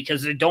offense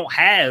because they don't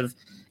have,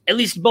 at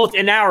least both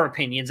in our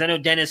opinions. I know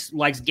Dennis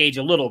likes Gage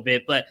a little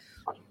bit, but,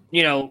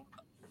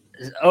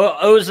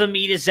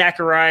 Ozamita,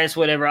 Zacharias,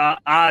 whatever,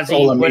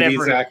 Ozzy,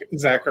 whatever.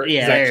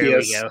 Zacchaeus. There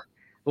we go.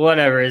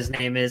 whatever his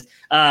name is.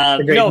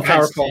 The great No and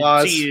offense powerful to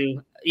Oz.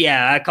 you.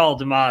 Yeah, I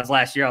called him Oz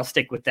last year. I'll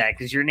stick with that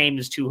because your name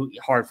is too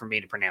hard for me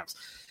to pronounce.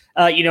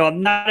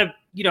 I'm not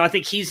I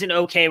think he's an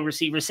okay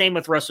receiver. Same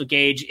with Russell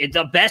Gage.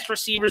 The best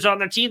receivers on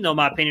their team, though, in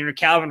my opinion, are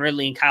Calvin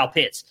Ridley and Kyle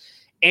Pitts.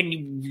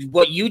 And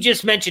what you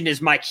just mentioned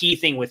is my key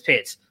thing with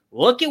Pitts.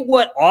 Look at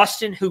what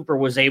Austin Hooper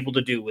was able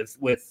to do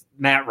with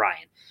Matt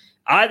Ryan.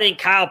 I think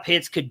Kyle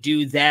Pitts could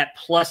do that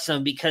plus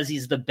some because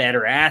he's the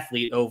better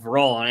athlete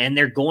overall, and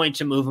they're going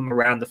to move him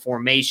around the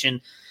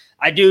formation.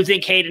 I do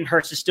think Hayden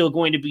Hurst is still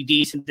going to be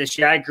decent this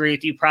year. I agree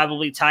with you,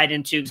 probably tied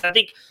into. I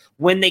think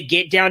when they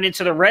get down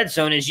into the red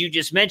zone, as you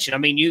just mentioned, I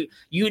mean,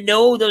 you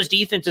know those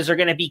defenses are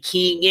going to be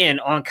keying in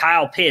on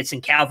Kyle Pitts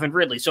and Calvin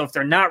Ridley. So if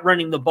they're not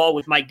running the ball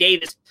with Mike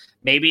Davis,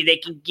 maybe they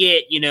can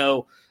get,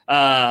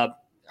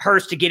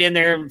 Hurst to get in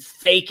there and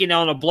fake it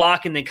on a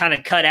block and then kind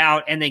of cut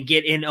out and then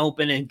get in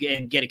open and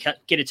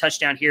get a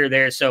touchdown here or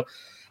there. So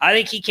I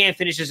think he can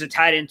finish as a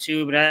tight end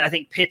too, but I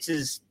think Pitts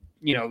is,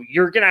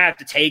 you're going to have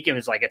to take him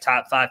as like a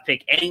top 5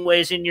 pick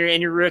anyways in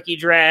your rookie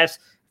drafts.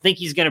 I think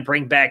he's going to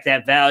bring back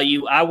that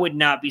value. I would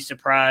not be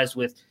surprised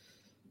with,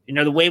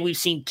 the way we've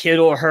seen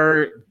Kittle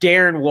hurt.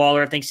 Darren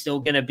Waller, I think, still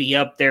going to be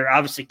up there.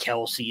 Obviously,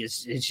 Kelsey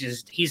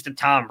he's the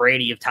Tom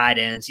Brady of tight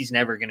ends. He's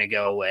never going to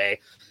go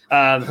away.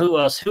 Who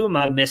else? Who am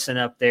I missing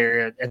up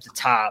there at the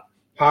top?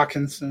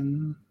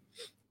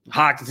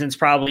 Hawkinson's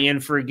probably in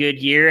for a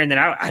good year, and then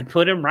I'd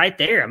put him right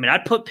there. I mean,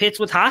 I'd put Pitts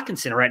with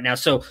Hawkinson right now.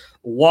 So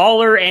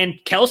Waller and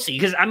Kelsey,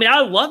 because I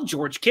love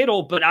George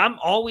Kittle, but I'm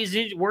always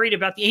worried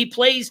about he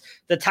plays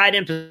the tight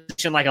end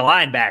position like a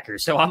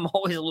linebacker, so I'm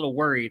always a little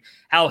worried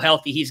how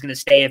healthy he's going to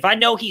stay. If I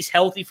know he's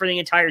healthy for the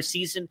entire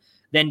season,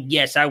 then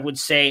yes, I would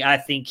say I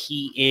think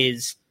he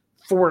is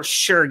for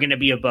sure going to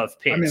be above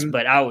Pitts.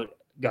 But I would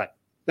go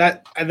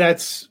ahead.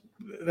 That's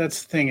the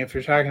thing. If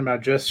you're talking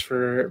about just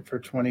for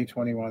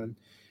 2021.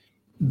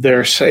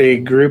 There's a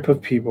group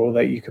of people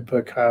that you could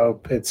put Kyle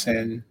Pitts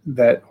in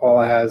that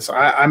all has.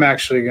 I'm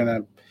actually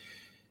going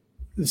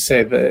to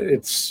say that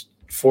it's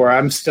 4.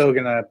 I'm still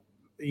going to,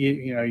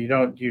 you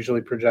don't usually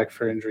project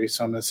for injury.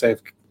 So I'm going to say if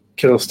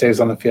Kittle stays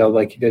on the field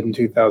like he did in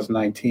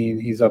 2019,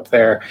 he's up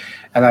there.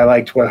 And I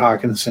liked what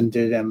Hawkinson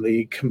did and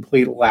the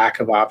complete lack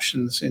of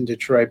options in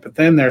Detroit. But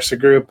then there's a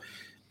group,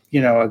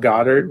 a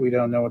Goddard. We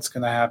don't know what's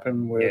going to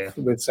happen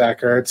with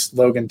Zach Ertz,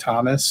 Logan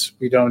Thomas.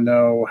 We don't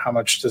know how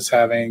much does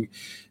having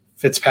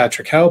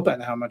Fitzpatrick help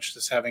and how much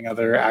does having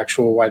other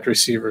actual wide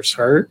receivers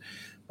hurt.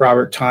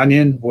 Robert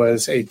Tonyan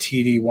was a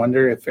TD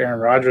wonder. If Aaron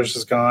Rodgers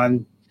is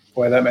gone,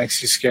 boy, that makes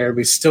you scared.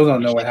 We still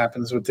don't know what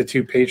happens with the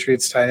 2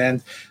 Patriots tight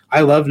ends. I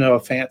love Noah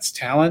Fant's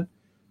talent.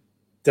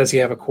 Does he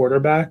have a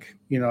quarterback?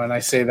 And I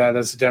say that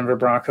as a Denver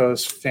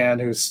Broncos fan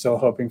who's still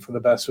hoping for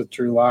the best with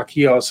Drew Lock.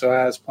 He also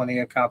has plenty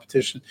of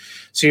competition.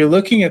 So you're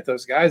looking at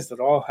those guys that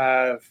all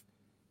have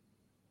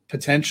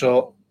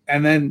potential.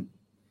 And then,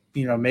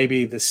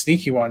 maybe the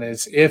sneaky one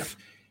is if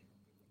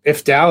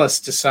Dallas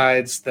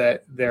decides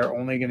that they're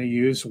only going to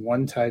use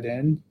one tight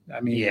end.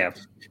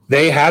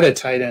 They had a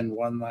tight end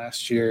 1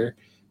 last year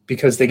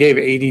because they gave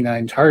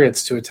 89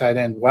 targets to a tight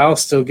end while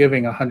still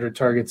giving 100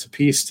 targets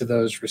apiece to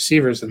those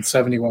receivers and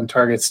 71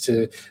 targets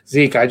to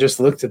Zeke. I just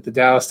looked at the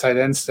Dallas tight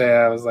end today.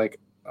 I was like,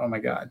 oh my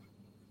God.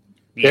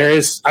 Yeah.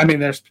 There's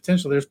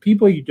potential. There's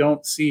people you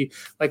don't see.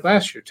 Like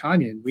last year,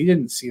 Tonyan, we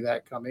didn't see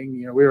that coming.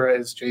 We were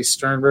as Jay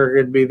Sternberger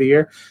would be the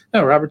year.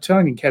 No, Robert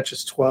Tonyan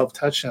catches 12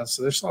 touchdowns.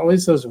 So there's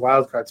always those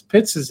wild cards.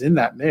 Pitts is in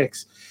that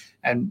mix.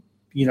 And,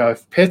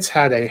 if Pitts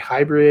had a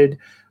hybrid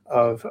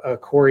of a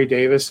Corey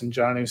Davis and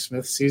Jonnu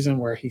Smith season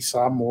where he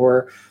saw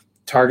more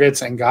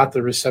targets and got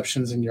the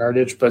receptions and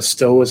yardage, but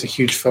still was a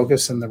huge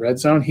focus in the red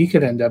zone, he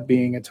could end up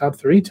being a top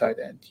 3 tight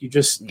end. You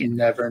just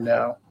never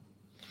know.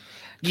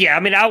 Yeah,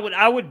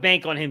 I would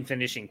bank on him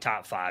finishing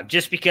top 5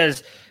 just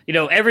because,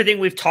 everything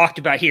we've talked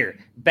about here,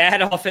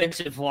 bad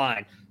offensive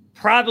line,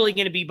 probably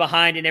going to be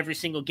behind in every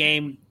single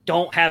game,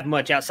 don't have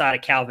much outside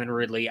of Calvin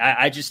Ridley.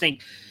 I just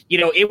think,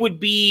 it would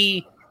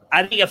be,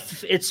 I think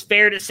it's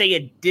fair to say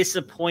a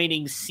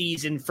disappointing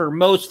season for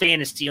most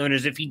fantasy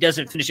owners if he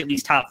doesn't finish at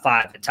least top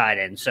 5 at tight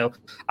end. So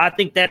I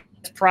think that's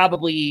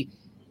probably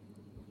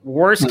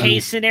worst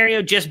case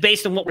scenario, just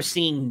based on what we're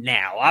seeing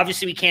now.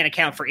 Obviously, we can't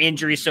account for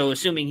injuries, so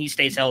assuming he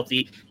stays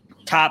healthy,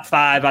 top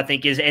 5, I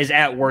think, is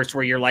at worst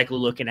where you're likely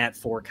looking at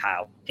for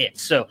Kyle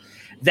Pitts. So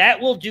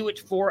that will do it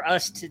for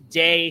us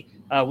today.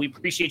 We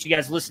appreciate you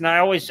guys listening.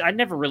 I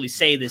never really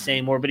say this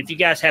anymore, but if you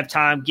guys have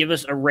time, give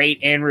us a rate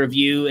and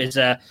review. As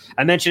I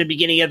mentioned at the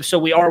beginning of the episode,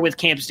 we are with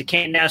Campus to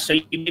Canton now, so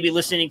you may be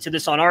listening to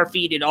this on our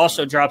feed. It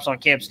also drops on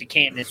Campus to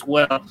Canton as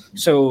well,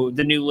 so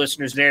the new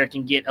listeners there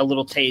can get a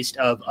little taste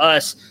of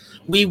us.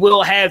 We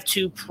will have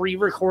 2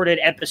 pre-recorded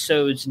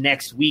episodes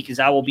next week as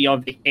I will be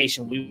on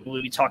vacation. We will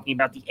be talking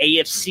about the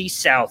AFC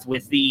South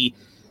with the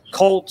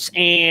Colts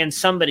and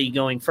somebody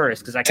going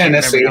first because I can't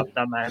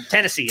remember.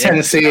 Tennessee.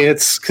 Tennessee,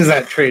 it's because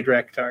that trade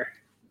wrecked our.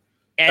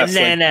 And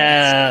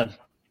then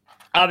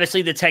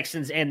obviously the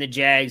Texans and the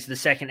Jags, the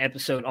second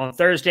episode on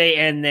Thursday,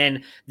 and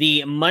then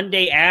the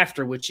Monday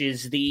after, which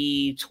is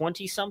the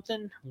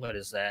 20-something. What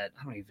is that?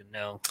 I don't even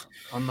know.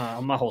 On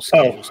my whole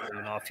schedule's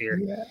going off here.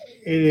 Yeah,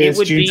 it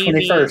would June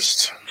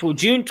 21st. So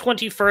June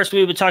 21st,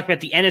 we will talk about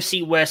the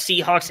NFC West,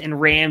 Seahawks and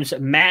Rams.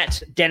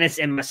 Matt, Dennis,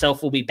 and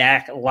myself will be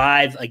back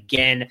live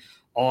again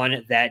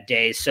on that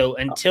day. So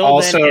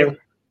until then,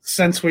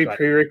 since we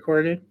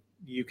pre-recorded,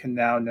 you can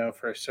now know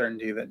for a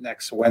certainty that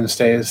next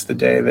Wednesday is the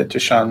day that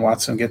Deshaun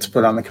Watson gets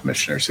put on the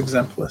commissioner's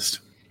exempt list.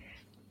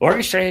 Or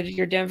he's traded to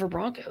your Denver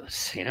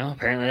Broncos.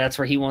 Apparently that's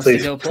where he wants to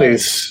go play.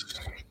 Please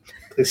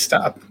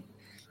stop.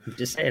 I'm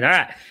just saying. All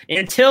right.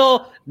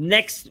 Until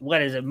next,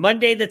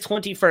 Monday the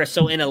 21st.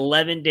 So in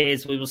 11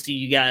 days, we will see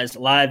you guys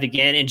live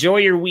again. Enjoy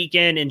your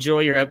weekend.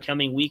 Enjoy your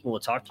upcoming week. And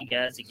we'll talk to you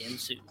guys again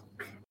soon.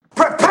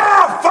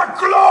 Prepare for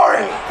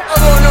glory! I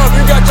don't know if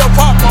you got your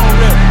popcorn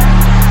ready.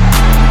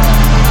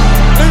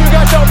 Do you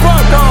got your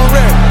popcorn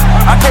ready?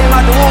 I came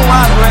out the womb,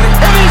 I was ready.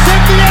 And he's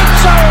in the end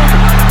zone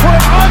for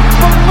an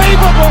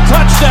unbelievable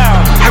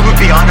touchdown. I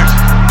would be honored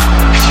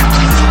if you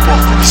played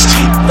football for this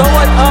team. Throw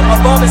it up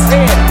above his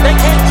head. They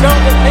can't jump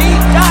at me.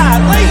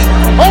 Golly!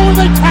 Oh,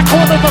 they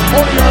tackle him at the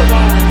 40-yard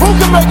line. Who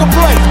can make a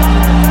play?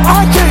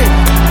 I can.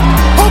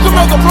 Who can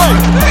make a play?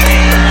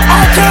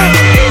 I can.